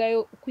nayo ubwayo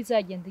uko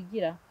izagenda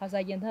igira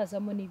hazagenda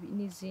hazamo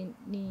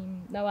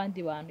n'abandi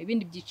bantu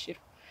ibindi byiciro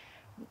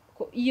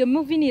iyo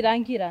movie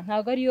nirangira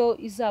ntabwo ariyo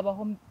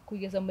izabaho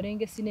kugeza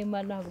Mulenge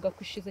sinema navuga ko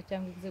ishize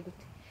cyangwa ivuze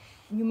gute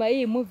nyuma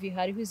y'iyi movie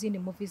hariho izindi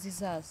movie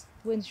zizaza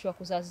wenda ishobora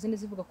kuzaza izindi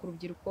zivuga ku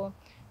rubyiruko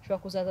ishobora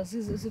kuzaza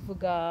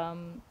zivuga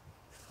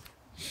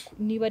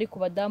niba ari ku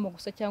badamu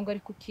gusa cyangwa ari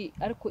kuki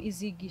ariko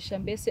izigisha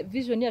mbese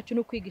vision yacu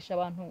no kwigisha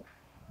abantu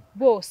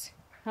bose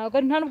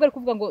nta nubwo ari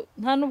kuvuga ngo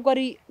nta nubwo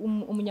ari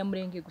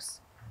umunyamurenge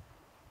gusa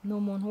ni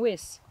umuntu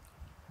wese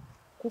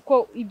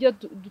kuko ibyo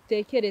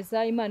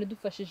dutekereza Imana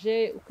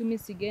idufashije uko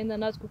iminsi igenda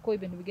natwe uko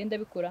ibintu bigenda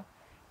bikora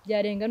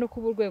byarenga no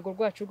kuba urwego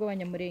rwacu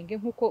rw'abanyamurenge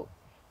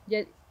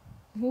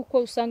nk'uko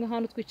usanga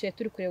hano twicaye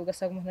turi kureba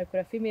ugasanga umuntu ari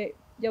kureba filime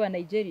y'aba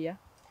Nigeria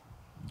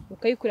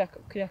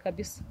ukayikurira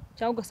kabisa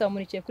cyangwa ugasanga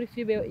umuntu yicaye kuri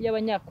filime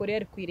y'abanyakoreya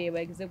ari kuyireba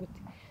yagize gute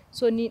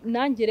so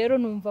nanjye rero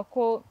numva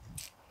ko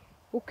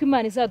uko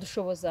Imana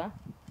izadushoboza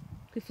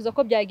twifuza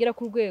ko byagera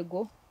ku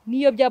rwego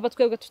niyo byaba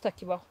twebwe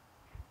tutakibaho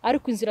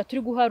ariko inzira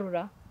turi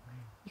guharura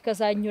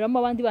ikazanyuramo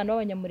abandi bantu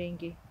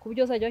b'abanyamurenge ku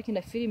buryo bazajya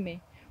bakina filime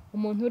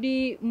umuntu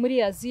uri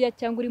muri Aziya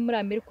cyangwa uri muri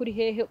Amerika uri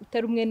hehe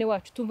utari umwene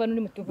wacu tumva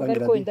n'uri mutuvuga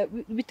ariko wenda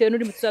bitewe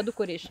n'uri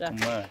mutuzadukoresha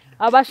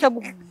abasha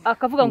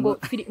akavuga ngo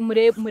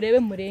murebe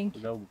Mulenge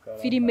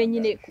filime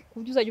nyine ku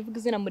buryo uzajya uvuga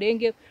izina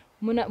Mulenge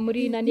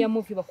muri nani ya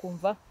movie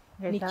bakumva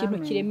ni ikintu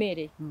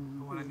kiremereye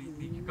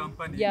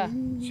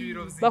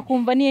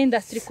bakumva ni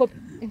industry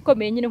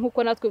ikomeye nyine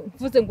nkuko natwe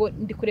mvuze ngo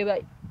ndi kureba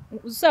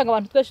usanga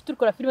abantu twese turi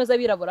kureba filime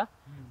z'abirabura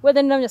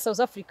wenda ni namya South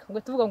Africa ngo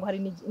tuvuga ngo hari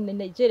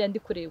Nigeria ndi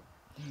kureba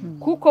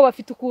kuko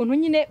bafite ukuntu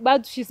nyine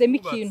badushizemo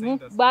ikintu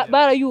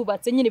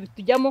barayubatse nyine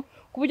bitujyamo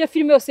ku buryo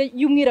filime yose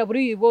y'umwirabura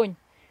uyibonye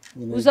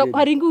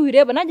hari ngo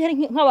wireba nanjye hari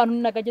nk'abantu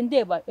nagaje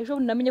ndeba ejo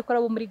namenye ko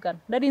arabo muri Ghana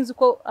narinzi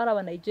ko ari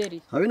aba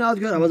Nigeria habe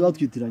natwe abaza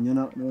batwitiranya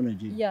na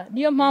Nigeria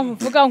niyo mpamvu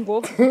mvuga ngo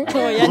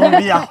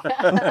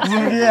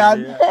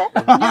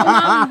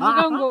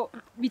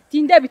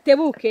bitinde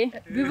bitebuke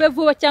bive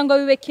vuba cyangwa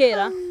bibe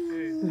kera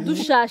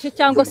dushashe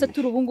cyangwa se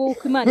turi ubu ngubu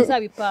ko Imana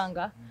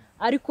izabipanga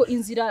ariko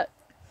inzira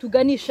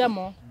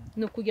tuganishamo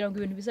no kugira ngo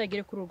ibintu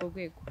bizagere kuri urwo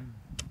rwego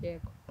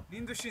yego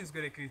ninde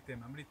ushinzwe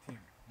recruitment muri team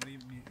muri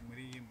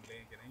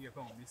Mulenge nangiye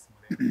kwa mu Miss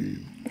Mulenge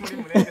muri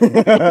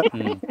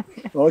Mulenge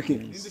okay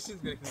ninde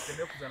ushinzwe recruitment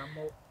yo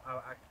kuzanamo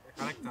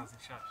characters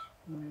nshasha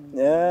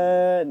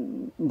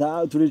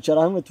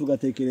turicara hamwe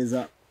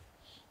tugatekereza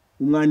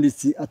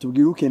umwanditsi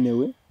atubwira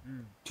ukenewe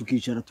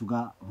tukicara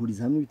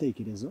tugahuriza hamwe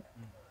ibitekerezo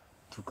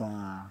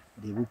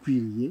tukareba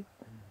ukwiriye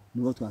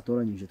nuko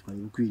twatoranyije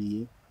twari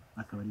ukwiriye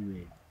akaba ari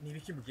we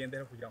nibiki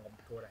mugendera kugira ngo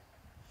mutoranye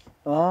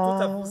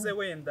tutavuze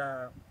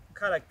wenda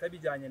character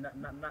bijyanye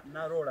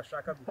na role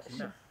ashaka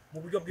gukina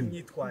mu buryo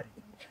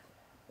bw'imyitwarire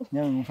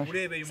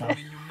urebeye umuntu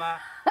inyuma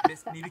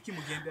nibiki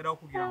mugenderaho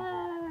kugira ngo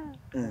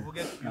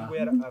uvuge ngo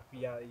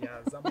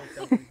yazamo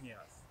cyangwa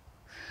nk'iyasi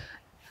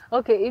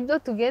okay ibyo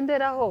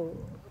tugenderaho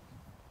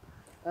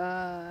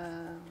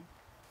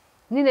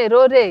nine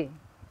role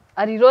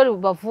ari role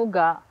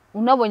bavuga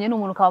unabonye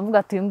n'umuntu kavuga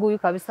ati nguyu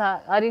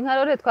kabisa ari nka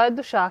role twari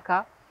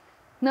dushaka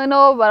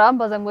noneho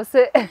barambaza ngo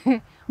se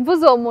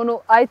mvuze uwo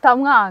muntu ahita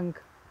mwanga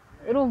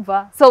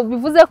urumva so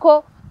bivuze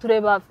ko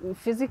tureba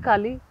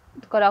physically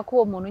tukareba ko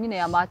uwo muntu nyine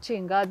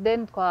yamacinga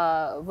then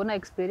twabona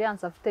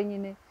experience afite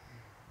nyine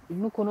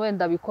n'ukuntu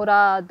wenda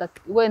bikora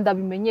wenda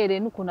bimenyereye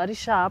n'ukuntu ari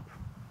sharp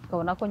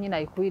tukabona ko nyine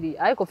ayikwiriye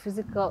ariko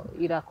physical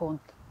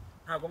irakonta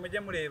ntago mujye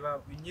mureba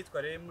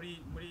imyitwarire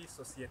muri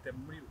societe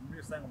muri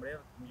usanga mureba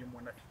uyu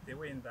muntu afite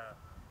wenda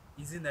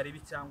izina ribi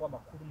cyangwa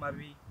amakuru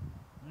mabi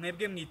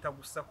mwebwe mwita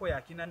gusa ko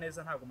yakina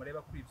neza ntago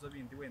mureba kuri ibyo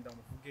bindi wenda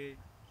muvuge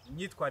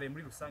imyitwarire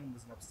muri rusange mu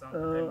buzima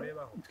busanzwe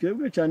murebaho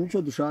twebwe cyane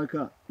icyo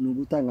dushaka ni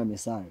ugutanga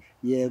message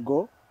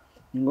yego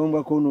ni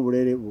ngombwa ko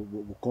n'uburere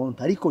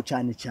bukonta ariko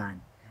cyane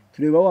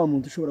tureba wa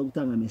muntu ushobora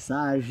gutanga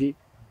message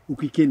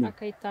uko ikenewe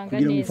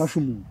kugira ngo ufashe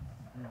umuntu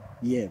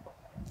yego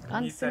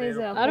kandi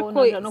sineze ariko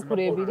no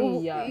kureba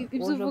iriya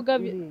ibyo uvuga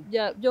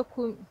byo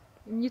ku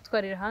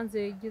imyitwarire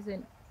hanze igeze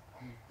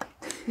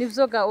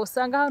nivyoga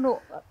usanga hano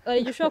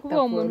ari gishobora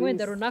kuvuga umuntu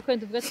wenda runaka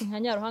wenda uvuga ati nka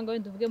Nyaruhanga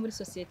wenda uvuge muri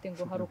societe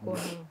ngo hari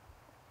ukuntu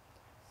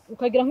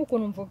ukagira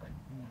nk'ukuntu mvuga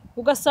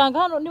ugasanga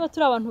hano niba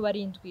turi abantu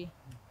barindwi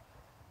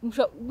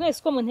mwese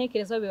ko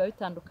muntekereza biba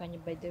bitandukanye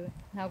by the way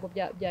ntago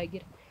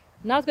byagira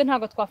natwe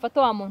ntago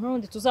twafata wa muntu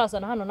wundi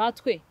tuzazana hano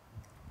natwe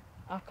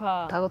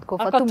ntago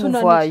twafata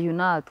umuvwayo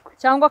natwe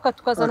cyangwa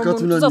akatukazana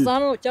umuntu tuzazana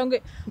hano cyangwa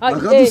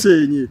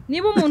akadusenye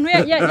niba umuntu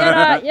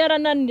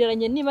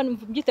yarananiranye niba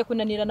mbyite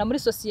kunanirana muri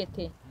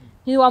societe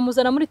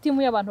ntiwamuzana muri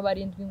timu y'abantu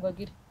barindwi ngo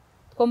agire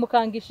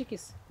twamukangisha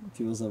ikisi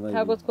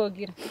ntago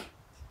twogira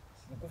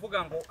ukuvuga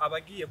ngo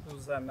abagiye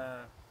kuzana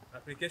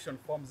application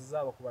forms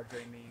zabo kuba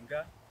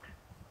joininga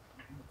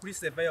kuri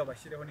CV yabo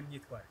bashireho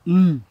n'imyitwarire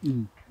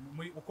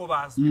muri uko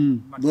bazwi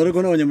dore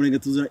ko n'abanyamurenge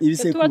tuzira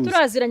ibisekuruza tuba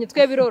turaziranye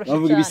twe biroroshye cyane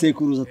bavuga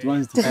ibisekuruza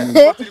tubanze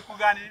turi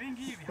kuganira ibi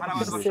ngibi hari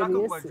abantu bashaka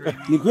kuba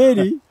joininga ni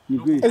kweli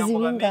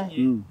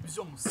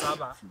byo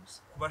musaba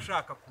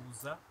kubashaka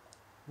kuza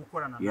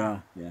gukorana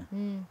nawe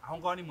aho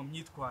ngaho ni mu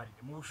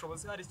myitwarire mu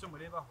bushobozi hari icyo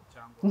murebaho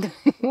cyangwa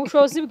mu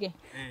bushobozi bwe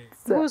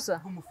buza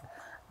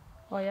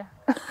oya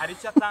hari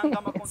icyo atanga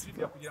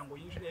amakontribution kugira ngo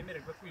yinjire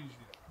yemererwe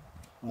kwinjira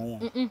oya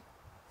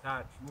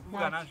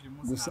muvuga nanje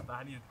umunsi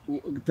natahaniye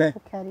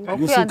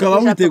gusa ukaba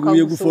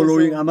witeguye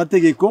gufollowing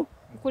amategeko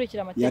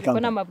gukurikira amategeko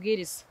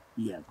n'amabwiriza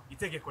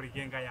itegeko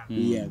rigenga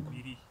yego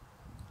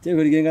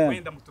itegeko rigenga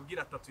wenda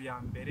mutubwira 3 ya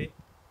mbere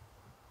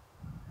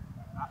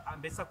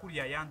mbese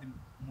kuriya yandi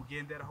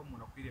mugenderaho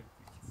umuntu akwiriye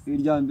gukurikiza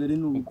irya mbere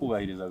ni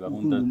ukubahiriza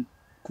gahunda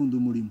kunda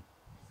umurimo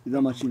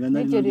izamashingana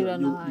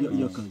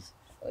y'akazi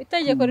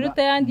itegeko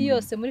riruta yandi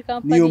yose muri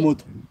company niyo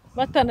moto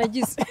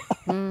batanagize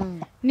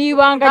ni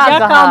ibanga rya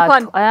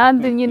company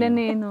ayandi nyine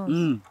nino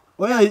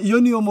oya iyo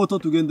niyo moto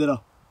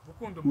tugenderaho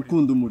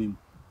gukunda umurimo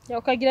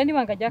ukagira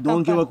n'ibanga rya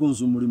company donc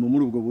bakunze umurimo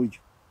muri ubwo buryo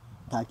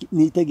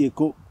ni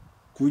itegeko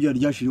kujya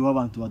ryashiriho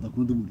abantu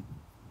badakunda umurimo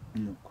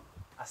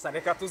asa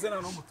reka tuzena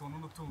no mutuntu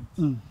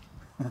n'utundi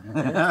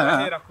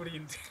ahera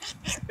kurinde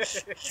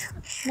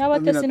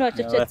n'abatesi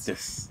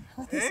n'abacecetse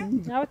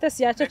n'abatesi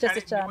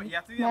yacecetse cyane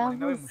yatuyamuri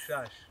nawe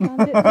mushasha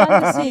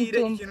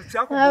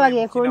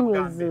bagiye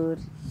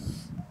kunyuzura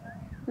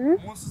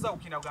umunsi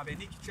uzawukina bwa mbere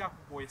niki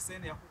cyakugoye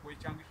sene yakugoye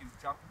cyangwa ikintu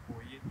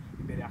cyakugoye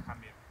imbere ya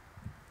kamera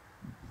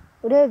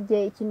urebye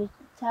ikintu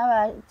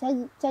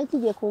cyari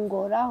kigiye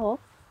kungoraho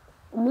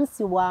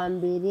umunsi wa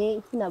mbere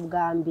nkina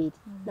bwa mbere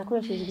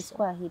nakoresheje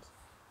igiswahili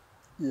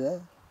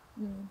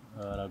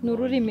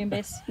n'ururimi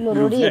mbese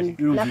n'ururimi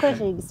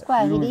nakoresheje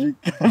igiswahili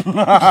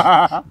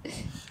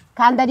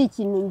kandi ari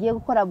ikintu ngiye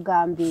gukora bwa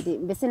mbere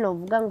mbese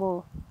novuga ngo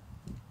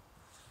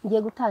ngiye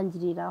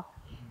gutangiriraho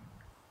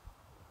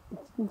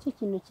nicyo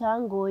kintu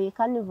cyangoye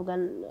kandi mvuga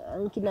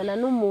nkinana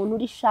n'umuntu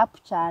uri sharp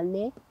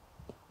cyane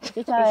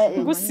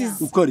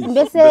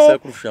mbese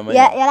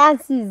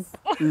yaransize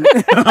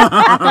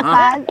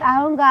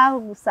aho ngaho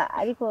gusa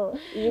ariko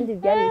ibindi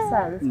byari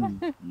bisanzwe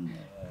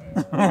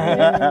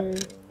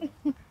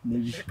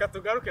reka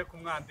tugaruke ku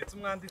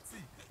umwanditsi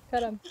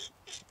karame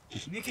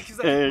niki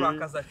kiza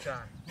kurakaza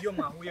cyane iyo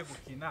mwahuye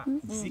gukina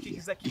niki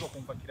kiza kiba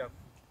kumva kirako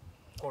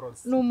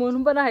gukoroza ni umuntu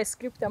mba nahaye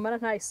script amara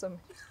ntayisome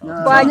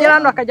twagera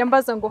hano akajya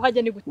mbaza ngo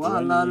hajya ni gute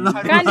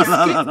kandi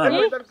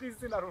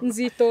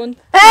script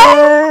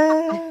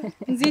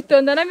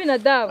nzitonda na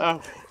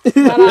Minadabu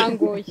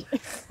barangoye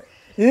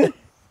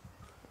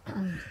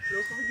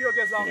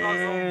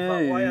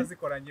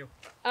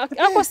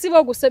ako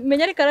sibo gusa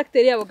menya ari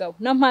character yabo gabo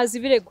nampaza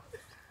ibirego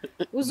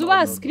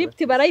uzuba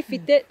script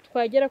barayifite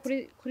twagera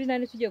kuri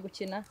nani tugiye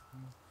gukina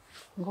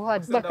ngo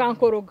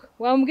bakankoroga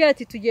wambwiye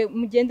ati tugiye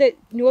mugende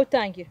niwo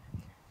utangira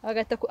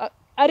agata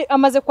ari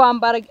amaze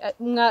kwambara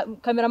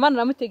cameraman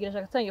aramutegereje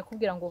agatangiye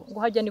kubwira ngo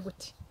hajya ni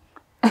gute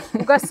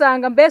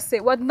ugasanga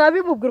mbese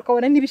nabibubwira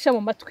ukabona nibisha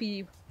mu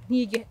matwi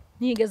yiwe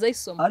ntigeze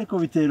ayisoma ariko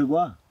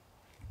biterwa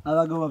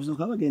abagabo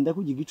bavyuka bagenda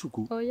kugira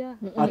igicuku oya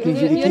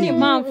iyo ni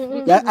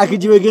impamvu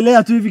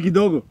akijiwegelea tu hivi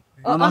kidogo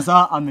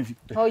amasaha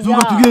amefika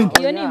zuba tugende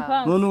iyo ni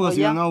impamvu none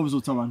ugasanga nawe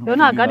uzutsa abantu yo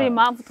ntago ari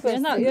impamvu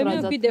twese iyo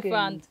ni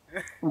kwidefend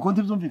uko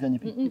ntibyumvikanye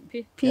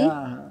pi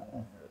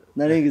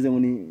narengeze ngo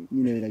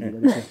nyine biragira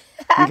ariko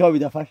nikaba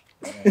bidafasha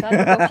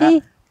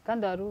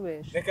kandi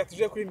arubesha reka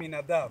tuje kuri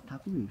Minadabu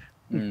takubisha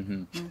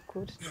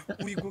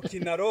uri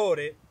gukina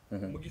role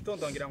mu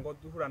gitondo ngira ngo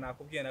duhura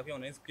nakubwiye nakubwiye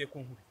ngo nzi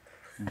kunkuri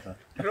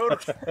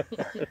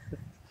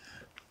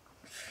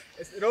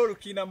role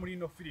ukina muri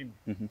ino filime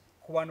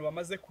ku bantu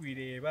bamaze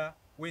kwireba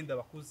wenda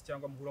bakuzi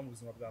cyangwa muhura mu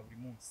buzima bwa buri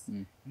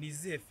munsi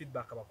nizihe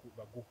feedback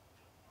baguha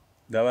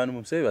abantu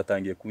mumsebe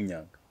batangiye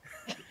kunyanga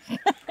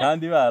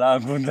kandi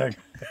barankundaga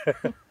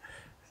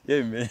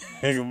yeme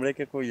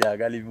ngumureke ko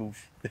yaga ari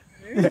bufi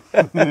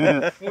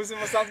mu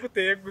buzima busanzwe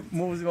uteye gute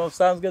mu buzima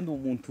busanzwe ndi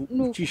umuntu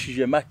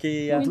ucishije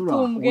makeya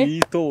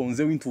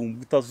witonze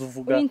w'intumbu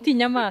utazuvuga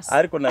w'intinyamaso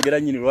ariko nagera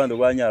nyine uruhande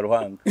rwa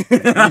Nyaruhanga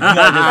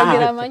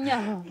agira amanya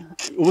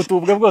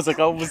ubutubwe bwose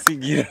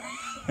kabusigira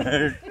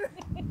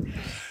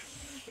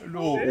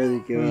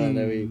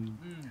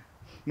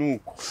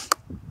nuko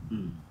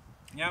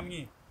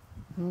nyamwi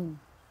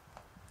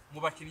mu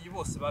bakinnyi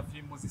bose ba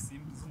filime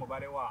zisimbiza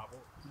umubare wabo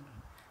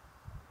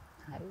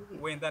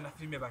wenda na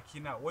filime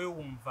bakina wowe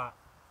wumva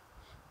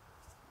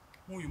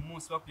nk'uyu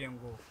munsi bakwiye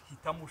ngo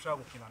hitamo ushaka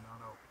gukinana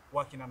nawe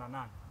wakinana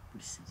nani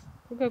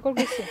ku rwego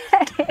rw'isi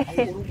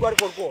urwo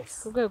ariko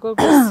rwose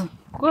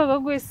ku rwego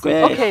rw'isi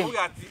okay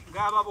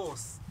ngaba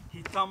bose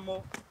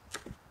hitamo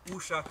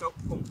ushaka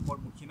ko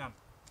mukinana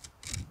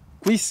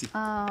kwisi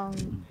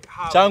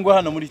cyangwa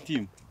hano muri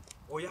team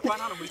oya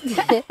pana hano muri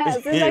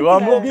team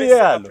wamubwiye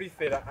hano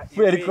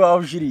ariko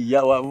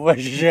wabujiriya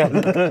wabubajije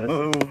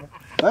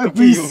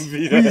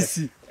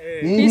kwisi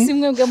isi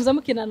mwebwe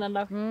muzamukinana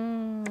nawe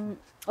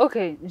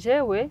okay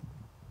jewe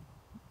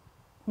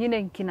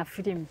nyine nkina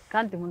filime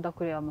kandi nkunda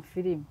kureba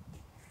amafilime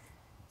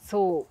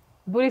so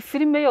buri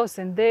filime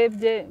yose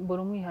ndebye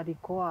mbona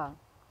umwihariko wa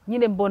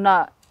nyine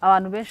mbona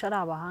abantu benshi ari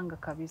abahanga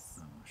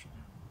kabisa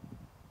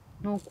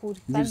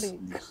nukuri kandi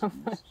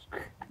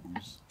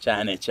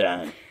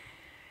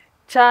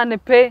cyane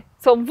pe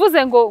so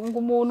mvuze ngo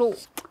umuntu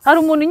hari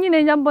umuntu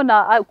nyine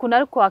nyambona kuna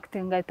ariko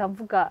acting ngahita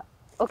mvuga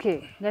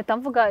okay ngahita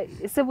mvuga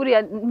ese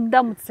buriya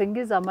ndamutse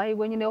ngiza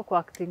amahirwe nyine yo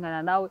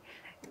kwactingana nawe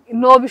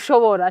no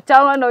bishobora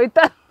cyangwa no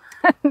ita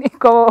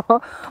niko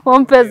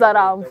ompeza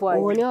aramvuye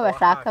ubu niho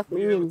bashaka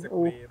nyine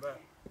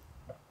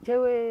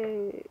jewe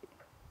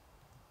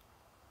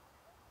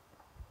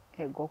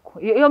egoko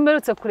iyo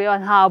mperutse kureba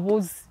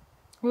ntabuzi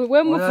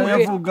wewe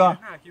muvuge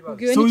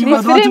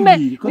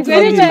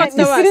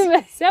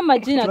sema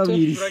jina tu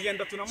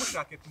turagenda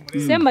tunamushake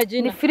tumurebe sema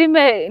jina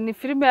ni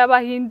filime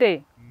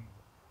y'abahinde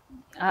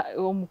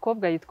uwo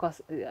mukobwa yitwa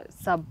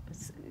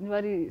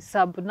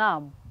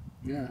Sabnam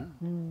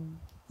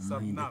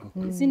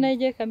izina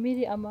rye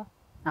Kamili ama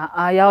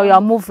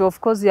ya movie of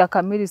course ya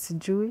Kamili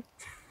sijui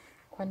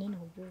kwa nini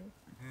hujui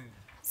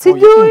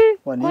sijui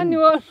kwani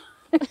wewe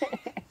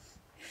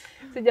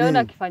sijaona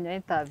akifanya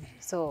interview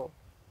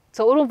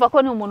so urumva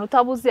ko ni umuntu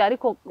utabuzi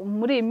ariko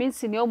muri iyi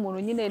minsi niyo muntu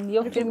nyine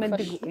niyo filime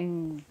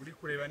uri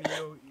kureba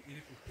niyo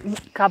iri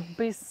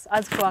kabisa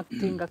as for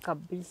acting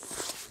kabisa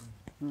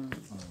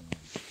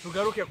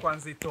tugaruke kwa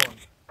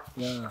Nzitonda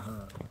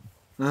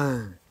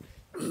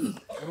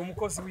uri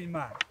umukozi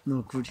w'Imana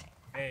nukuri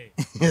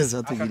Yesu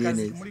atugiriye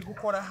neza muri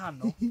gukora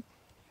hano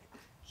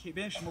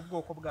benshi mu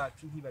bwoko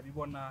bwacu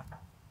ntibabibona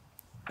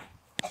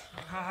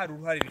hari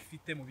uruhare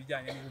bifite mu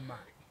bijyanye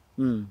n'ubumana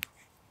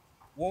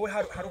wowe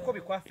hari uko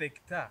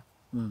bikwafekta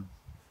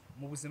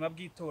mu buzima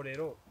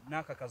bw'itorero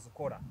n'aka kazi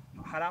ukora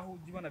hari aho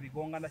ujibona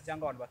bigongana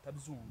cyangwa abantu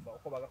batabyumva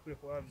uko bagakwiye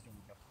kuba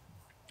babyumva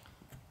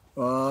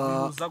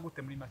uza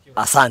gute muri make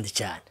asandi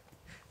cyane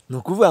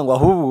nukuvuga ngo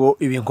ahubwo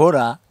ibi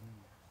nkora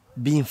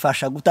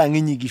bimfasha gutanga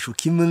inyigisho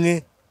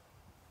kimwe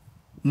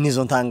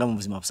nizo ntanga mu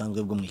buzima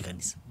busanzwe bwo mu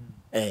ikanisa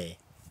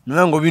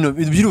nuvuga ngo bino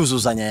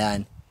biruzuzanya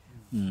yani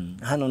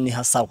hano ni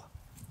hasawa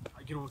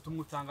agira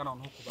ubutumwa utanga naho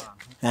ku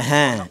bantu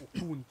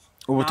ukundi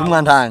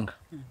ubutumwa ntanga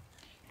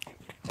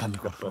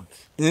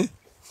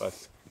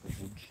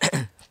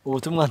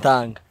ubutumwa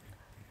ntanga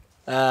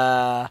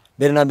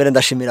mbere na mbere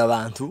ndashimira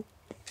abantu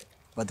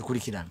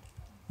badukurikirana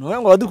nuvuga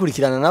ngo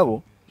badukurikirana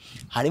nabo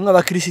harimo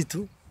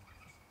abakirisitu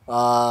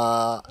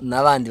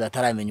n'abandi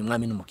bataramenya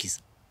umwami n'umukiza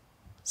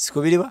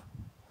siko biriba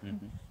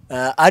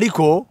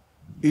ariko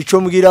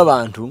ico mbwira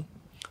abantu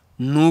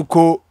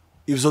nuko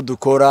ivyo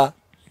dukora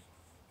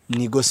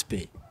ni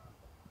gospel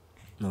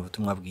no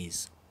butumwa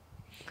bwiza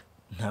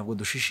ntabwo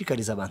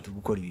dushishikariza abantu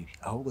gukora ibibi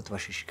ahubwo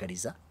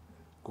tubashishikariza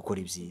gukora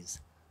ibyiza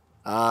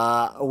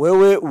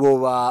wewe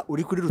woba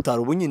uri kuri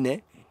rutaro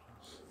bunyine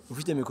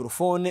ufite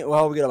mikrofone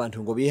wabwira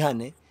abantu ngo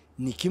bihane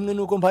ni kimwe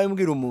nuko mpaye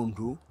mbwira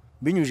umuntu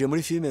binyuje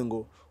muri filme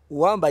ngo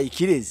uwambaye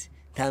ikirezi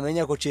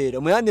ntamenya ko cera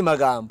mu yandi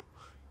magambo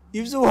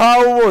ivyo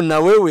uhawe ubona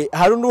wewe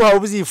hari undi uhawe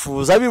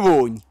ubyifuza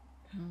bibonye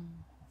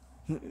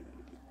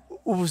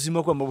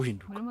ubuzima kwa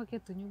mabuhinduka muri make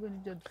tunyurwe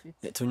n'ibyo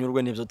dufite tunyurwe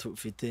n'ibyo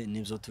dufite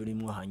n'ibyo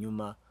turimo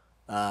hanyuma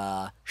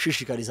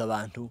shishikariza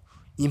abantu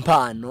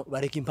impano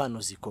bareka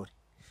impano zikore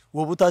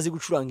wowe utazi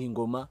gucuranga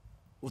ingoma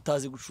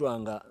utazi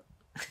gucuranga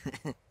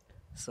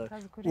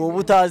wowe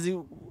utazi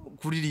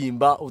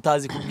kuririmba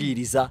utazi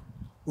kubwiriza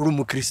uri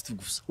umukristo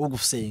gusa wo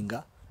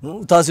gusenga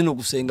utazi no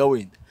gusenga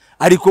wenda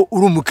ariko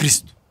uri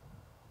umukristo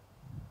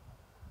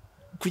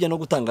kujya no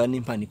gutanga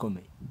n'impano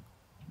ikomeye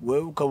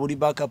wewe ukaburi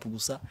backup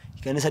gusa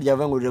ikanisa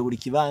ryavangurira buri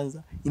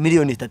kibanza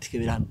imiliyoni 3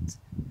 kebiranutse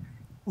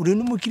uri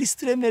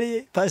n'umukristo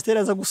remereye pasteur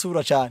aza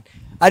gusura cyane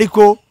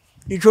ariko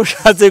ico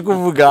shatse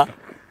kuvuga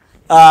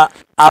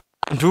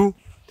abantu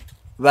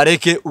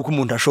bareke uko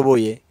umuntu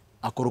ashoboye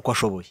akora uko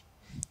ashoboye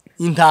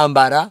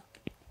intambara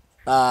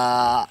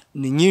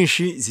ni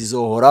nyinshi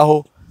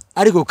zizohoraho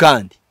ariko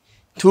kandi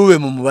tube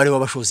mu mubare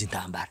w'abashoza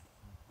intambara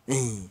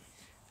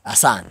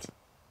asante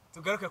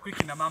tugaruke kuri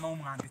kina mama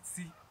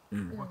w'umwanditsi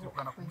ngo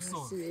turukana ku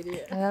musozo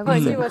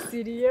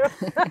Basiriye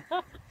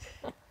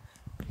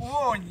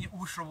ubonye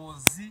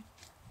ubushobozi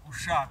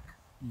ushaka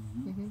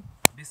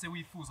mbese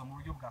wifuza mu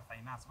buryo bwa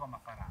finance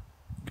bw'amafaranga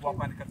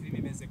wakwandika filime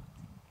imeze gute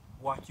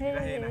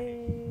wakirira hena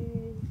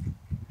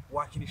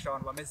wakinisha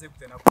abantu bameze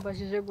gute nako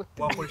bajije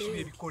gute wakoresha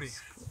ibi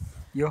bikoresho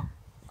yo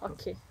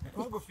okay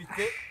kuvuga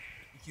ufite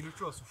ikintu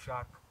cyose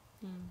ushaka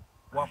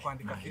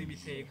wakwandika filime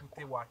iteye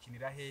gute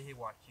wakinira hehe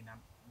wakina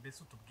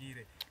mbese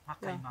utubwire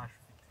nk'akayimasho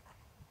ufite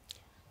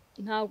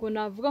ntabwo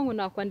navuga ngo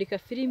nakwandika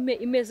filime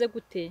imeze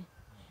gute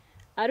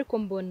ariko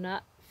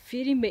mbona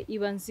filime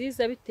iba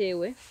nziza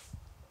bitewe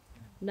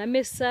na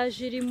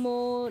message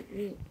irimo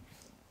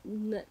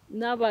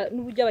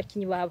n'uburyo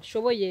abakinnyi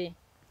bashoboye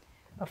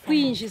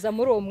kwinjiza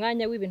muri uwo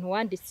mwanya w'ibintu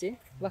wanditse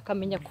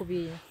bakamenya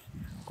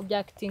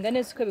kubyakitinga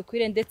neza uko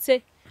bikwiriye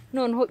ndetse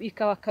noneho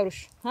bikaba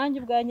akarusho nkanjye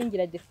ubwanjye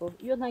ngira defo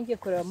iyo ntangiye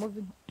kureba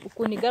movie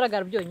ukuntu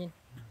igaragara byonyine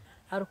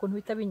hari ukuntu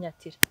bita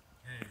binyatira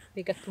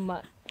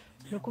bigatuma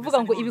ni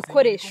ukuvuga ngo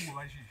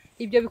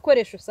ibyo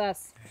bikoresho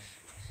sasa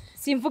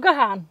simvuga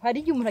ahantu hari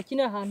igihe umuntu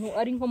akinira ahantu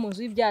ari nko mu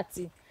nzu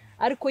y'ibyatsi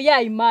ariko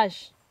ya image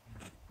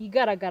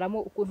igaragaramo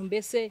ukuntu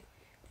mbese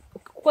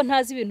kuko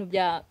ntazi ibintu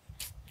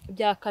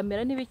bya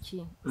kamera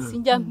n'ibiki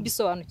sinjya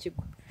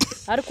mbisobanukirwa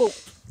ariko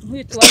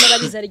nk'itubana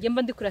bariza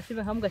rigemba ndi kuri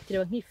filime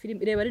nkamugatireba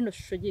nk'ifilime reba rino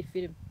shusho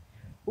y'ifilime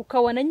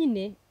ukabona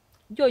nyine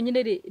byonyine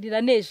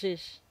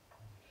riranejeje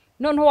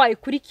noneho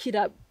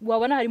wayikurikira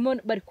wabona harimo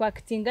bari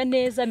kwakitinga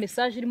neza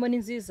message irimo ni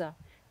nziza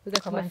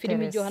bigatuma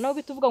filime iryoha naho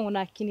bituvuga ngo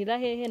nakinira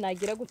hehe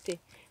nagira gute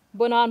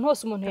mbona ahantu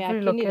hose umuntu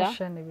yakinira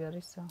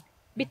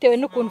bitewe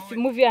n'ukuntu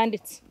movie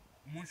yanditse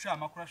umunsi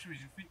amakuru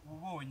ashubije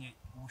ubonye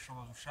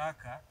ubushobozi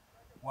ushaka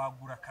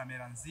wagura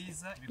kamera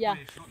nziza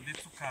ibikoresho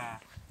ndetse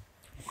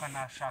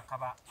ukanashaka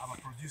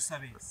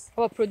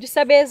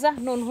abaproducer beza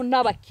noneho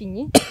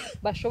n'abakinyi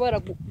bashobora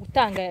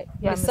gutanga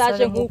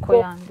message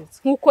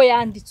nk'uko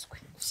yanditswe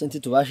senti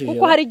tubashije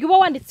kuko hari igihe uba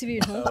wanditse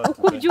ibintu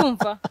uko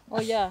ubyumva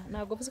oya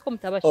ntabwo vuze ko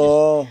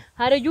mutabashije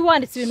hari igihe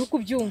wanditse ibintu uko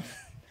ubyumva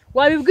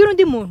wabibwira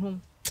undi muntu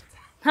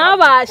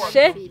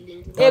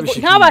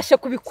ntabashe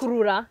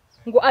kubikurura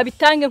ngo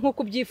abitange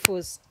nk'uko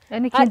ubyifuza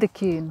n'ikindi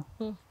kintu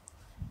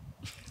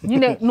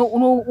nyine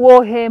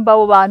wohemba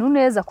abo bantu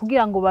neza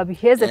kugira ngo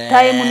babiheze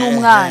time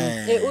n'umwanya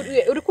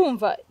uri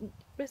kumva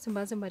bese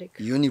mbaze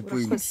mareka iyo ni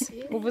point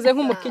uvuze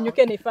nk'umukinyi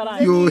ukeneye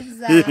ifaranga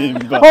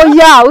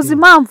oya uzi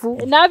impamvu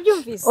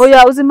nabyumvise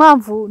oya uzi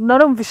impamvu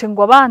narumvishe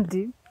ngo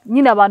abandi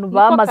nyine abantu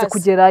bamaze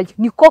kugerayo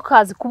niko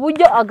kazi ku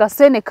buryo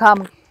agasene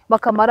kamwe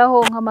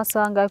bakamaraho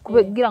nk'amasanga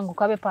kugira ngo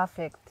kabe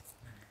perfect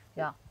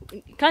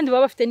kandi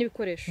baba bafite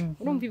n'ibikoresho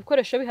urumva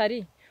ibikoresho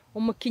bihari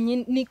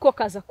umukinyi niko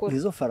kaza akora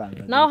izo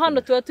faranga naho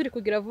hano tuba turi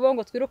kugira vuba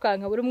ngo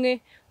twirukanka buri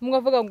umwe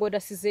avuga ngo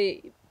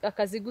ndasize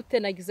akazi gute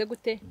nagize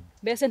gute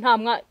mbese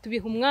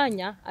tubiha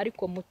umwanya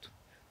ariko muto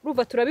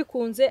urumva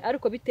turabikunze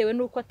ariko bitewe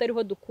n'uko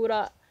atariho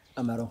dukura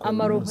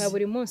amaronko ya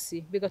buri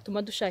munsi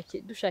bigatuma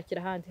dushakira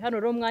ahandi hano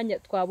rero umwanya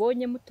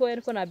twabonye muto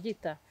ariko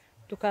nabyita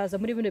tukaza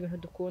muri bino bintu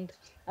dukunda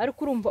ariko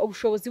urumva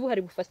ubushobozi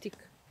buhari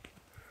bufatika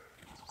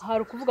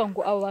hari ukuvuga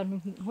ngo abo bantu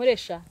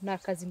nkoresha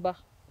nakazi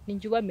mbaha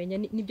ninjye ubamenya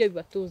nibyo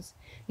bibatunze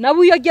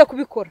nabo iyo agiye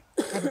kubikora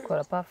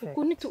abikora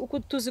perfect uko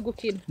tuzi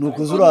gukina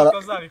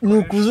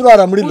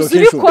nukuzurara muri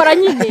location uzibikora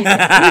nyine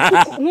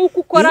nkuko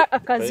ukora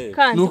akazi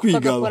kandi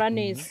ukagakora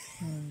neza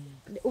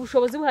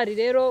ubushobozi buhari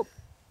rero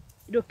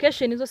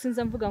location izo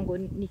sinza mvuga ngo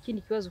ni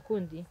ikindi kibazo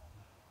kundi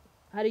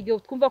hari igihe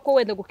twumva ko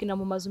wenda gukina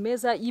mu mazu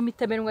meza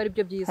y'imitemerwa ari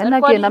byo byiza Hari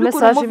n'agihe na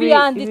message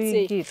yanditse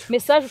ibigira.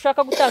 message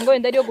ushaka gutanga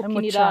wenda ariyo Ari mu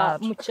gukinira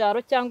cyaro. mu cyaro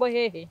cyangwa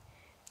hehe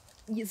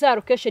za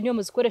location niyo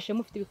muzikoreshe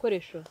mufite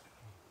ibikoresho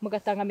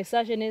mugatanga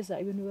message neza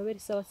ibintu biba biri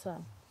sawa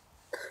cyane.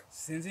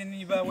 sinzi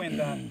niba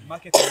wenda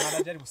marketing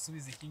manager ari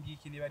busubiza iki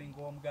ngiki niba ari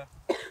ngombwa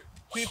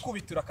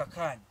kwikubitura aka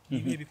kanya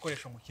ibi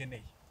bikoresho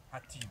mukeneye nka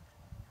team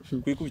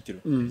kwikubitiro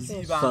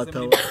zibanze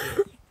muri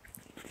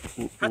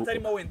marketing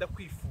hatarimo wenda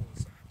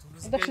kwifuza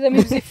udashizemo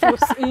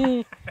ibyifuzo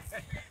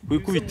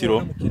kwikubitiro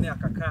mukeneye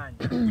aka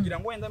kanya kugira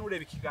ngo wenda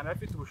nureba ikiganiro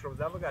afite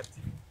ubushobozi avuga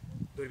ati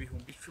dore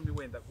ibihumbi 10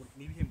 wenda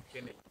nibihe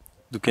mukeneye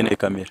dukeneye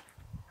kamera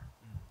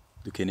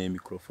dukeneye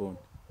microphone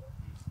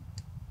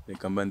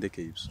reka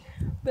mbandeke ibyo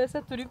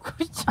mbese turi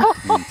kucyo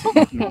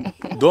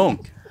donc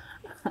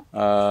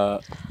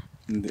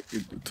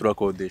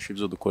turakodesha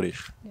ibyo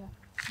dukoresha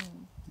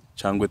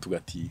cyangwa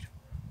tugatira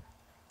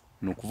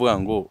ni ukuvuga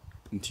ngo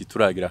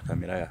ntituragira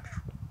kamera yacu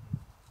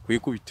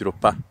kwikubitiro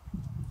pa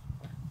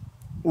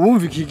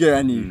uwumva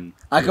ikiganiro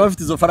akaba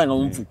afite izo faranga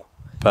mu mfuko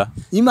pa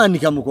Imana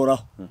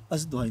ikamukoraho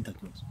aziduhaye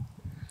intakibazo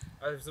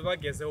azo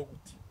bagezeho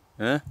gute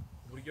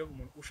uburyo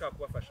umuntu ushaka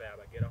kubafasha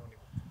yabageraho ni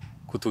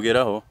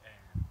kutugeraho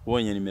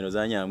ubonye nimero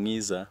za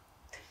Nyamwiza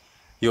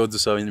iyo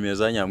dusaba nimero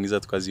za Nyamwiza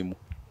tukazimu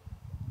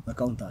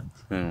accountant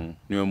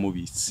niwe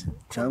mubitsi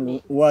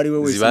cyangwa uwo ari we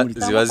wese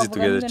ziba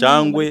zitugeze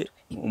cyangwa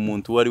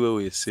umuntu uwo ari we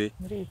wese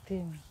muri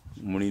team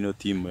muri ino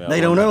team yawe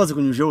ndagira ngo nawe baze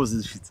kunyuje hose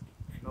zishitse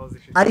naho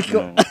zishitse ariko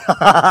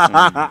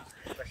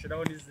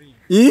bashiraho n'izindi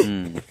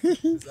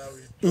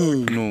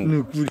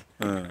nukuri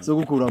so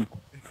gukuramo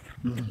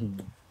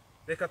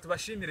reka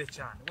tubashimire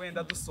cyane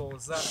wenda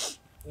dusoza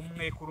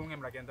umwe kuri umwe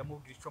muragenda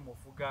mubwira ico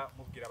muvuga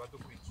mubwira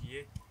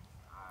abadukurikiye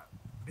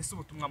mbese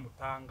ubutumwa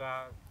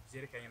mutanga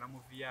byerekanye na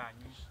movie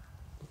yanyu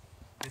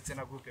ndetse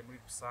na groupe muri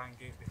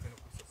rusange ndetse no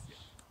kuri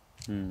society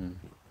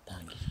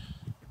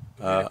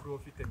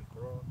ufite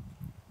mikoro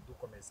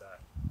dukomeza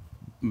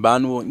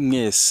bantu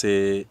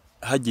mwese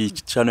hagiye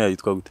channel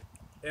yitwa gute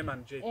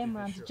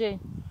M&J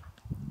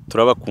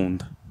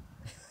turabakunda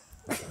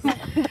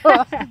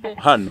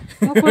hano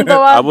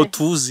mukunda abo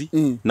tuzi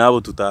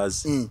nabo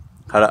tutazi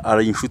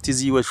hari inshuti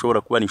ziwe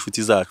shobora kuba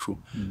inshuti zacu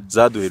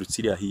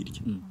zaduherutse iriya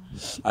hirya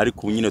ariko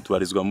ubu nyine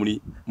tubarizwa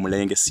muri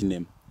Mulenge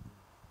cinema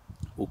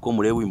uko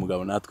mureba uyu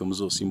mugabo natwe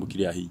muzosimbuka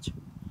iriya hirya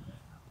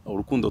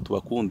urukundo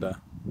tubakunda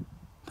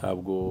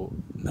ntabwo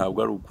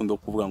ari urukundo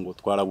kuvuga ngo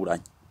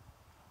twaraburanye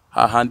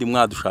hahandi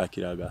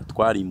mwadushakiraga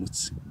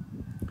twarimutse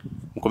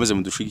mukomeze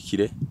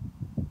mudushigikire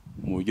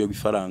mu buryo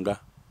bw'ifaranga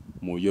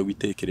mu buryo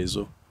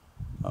bw'itekerezo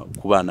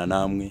kubana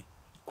namwe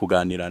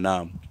kuganira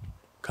namwe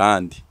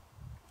kandi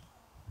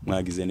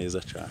mwagize neza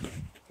cyane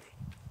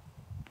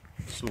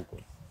suko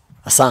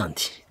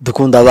asante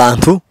dukunda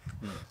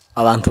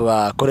abantu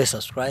bakore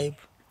subscribe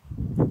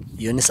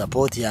iyo ni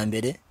support ya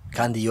mbere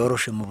kandi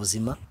yoroshe mu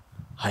buzima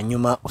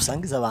hanyuma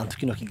usangiza abantu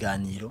kino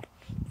kiganiro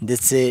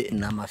ndetse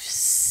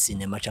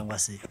n'amasinema cyangwa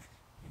se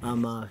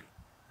ama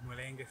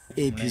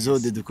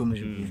episode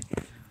dukomeje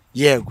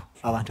yego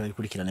abantu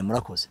bayikurikirane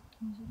murakoze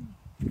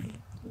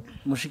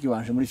mushiki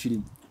wanje muri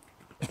filime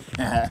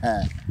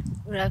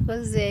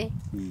murakoze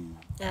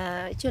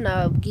icyo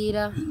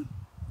nababwira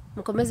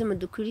mukomeze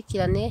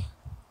mudukurikirane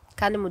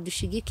kandi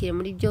mudushigikire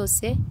muri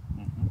byose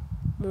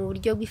mu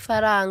buryo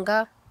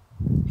bw'ifaranga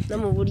no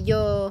mu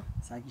buryo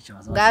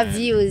bwa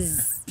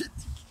views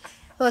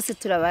hose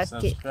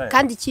turabake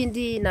kandi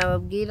ikindi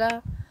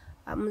nababwira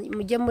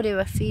mujye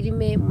mureba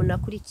filime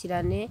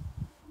munakurikirane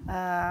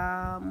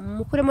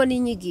mukuremo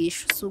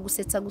n'inyigisho si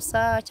ugusetsa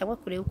gusa cyangwa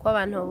kureba uko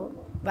abantu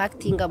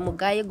bakitinga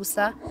mugaye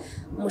gusa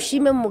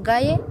mushime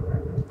mugaye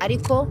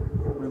ariko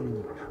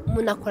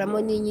munakoramo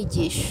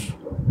n'inyigisho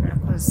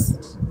murakoze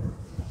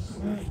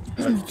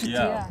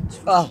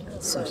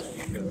sorry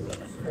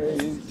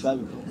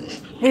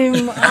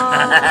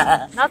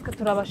natwe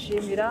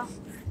turabashimira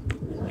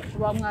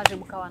kuba mwaje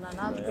mukabana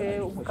natwe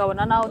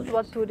mukabona naho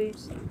tuba turi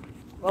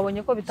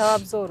babonye ko bitaba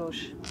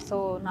byoroshe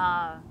so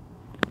nta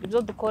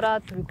ibyo dukora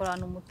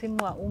tubikorana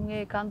umutima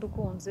umwe kandi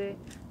ukunze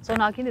so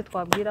nta kindi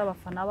twabwira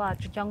abafana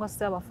bacu cyangwa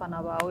se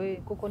abafana bawe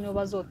kuko niyo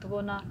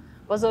bazotubona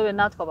bazobe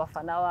natwe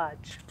abafana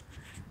bacu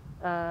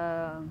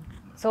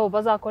so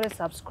bazakore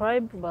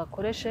subscribe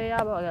bakore share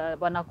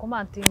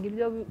banakomantinga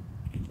ibyo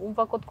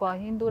umva ko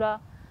twahindura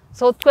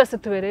so twese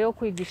tubereyeho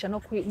kwigisha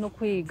no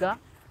kwiga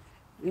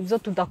ibyo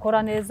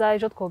tudakora neza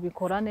ejo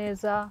twobikora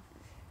neza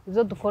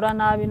ibyo dukora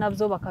nabi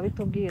nabyo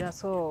bakabitubwira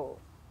so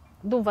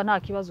ndumva nta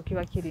kibazo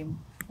kiba kirimo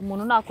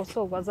umuntu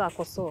nakosorwa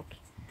azakosoke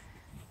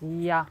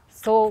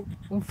so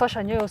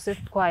imfashanyo yose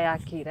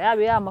twayakira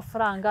yabe ya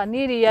amafaranga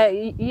niriya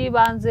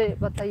yibanze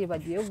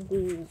batayibagiye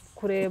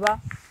kureba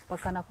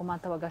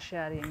bakanakomanta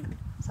bagasharinga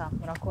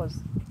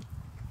murakoze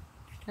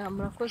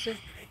murakoze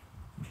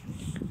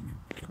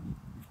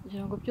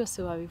kugira ngo byose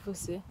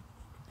babivuze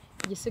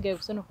igisigaye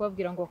gusa no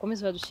kubabwira ngo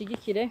bakomeze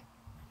badushigikire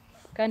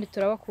kandi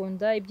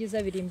turabakunda ibyiza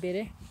biri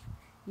imbere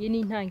iyi ni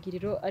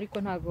intangiriro ariko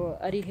ntago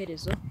ari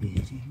iherezo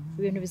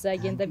ibintu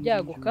bizagenda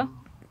byaguka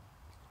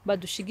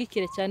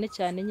badushigikire cyane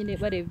cyane nyine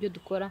bareba ibyo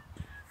dukora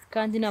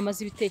kandi inama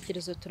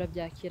z'ibitekerezo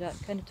turabyakira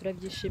kandi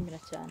turabyishimira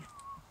cyane.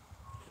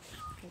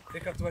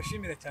 Reka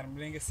tubashimire cyane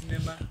Mulenge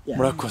Cinema.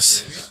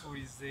 Murakoze.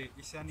 Wifurize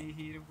ishya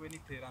n'ihirwe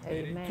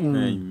n'iterambere.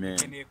 Amen.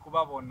 Nkeneye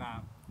kubabona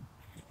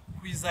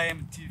kwiza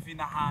MTV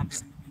n'ahandi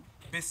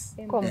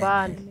bese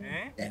Kombani.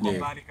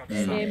 kombani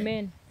kabisa.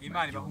 Amen.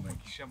 Imana ibahe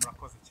umugisha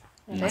murakoze cyane.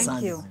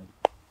 Thank you.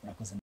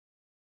 Murakoze.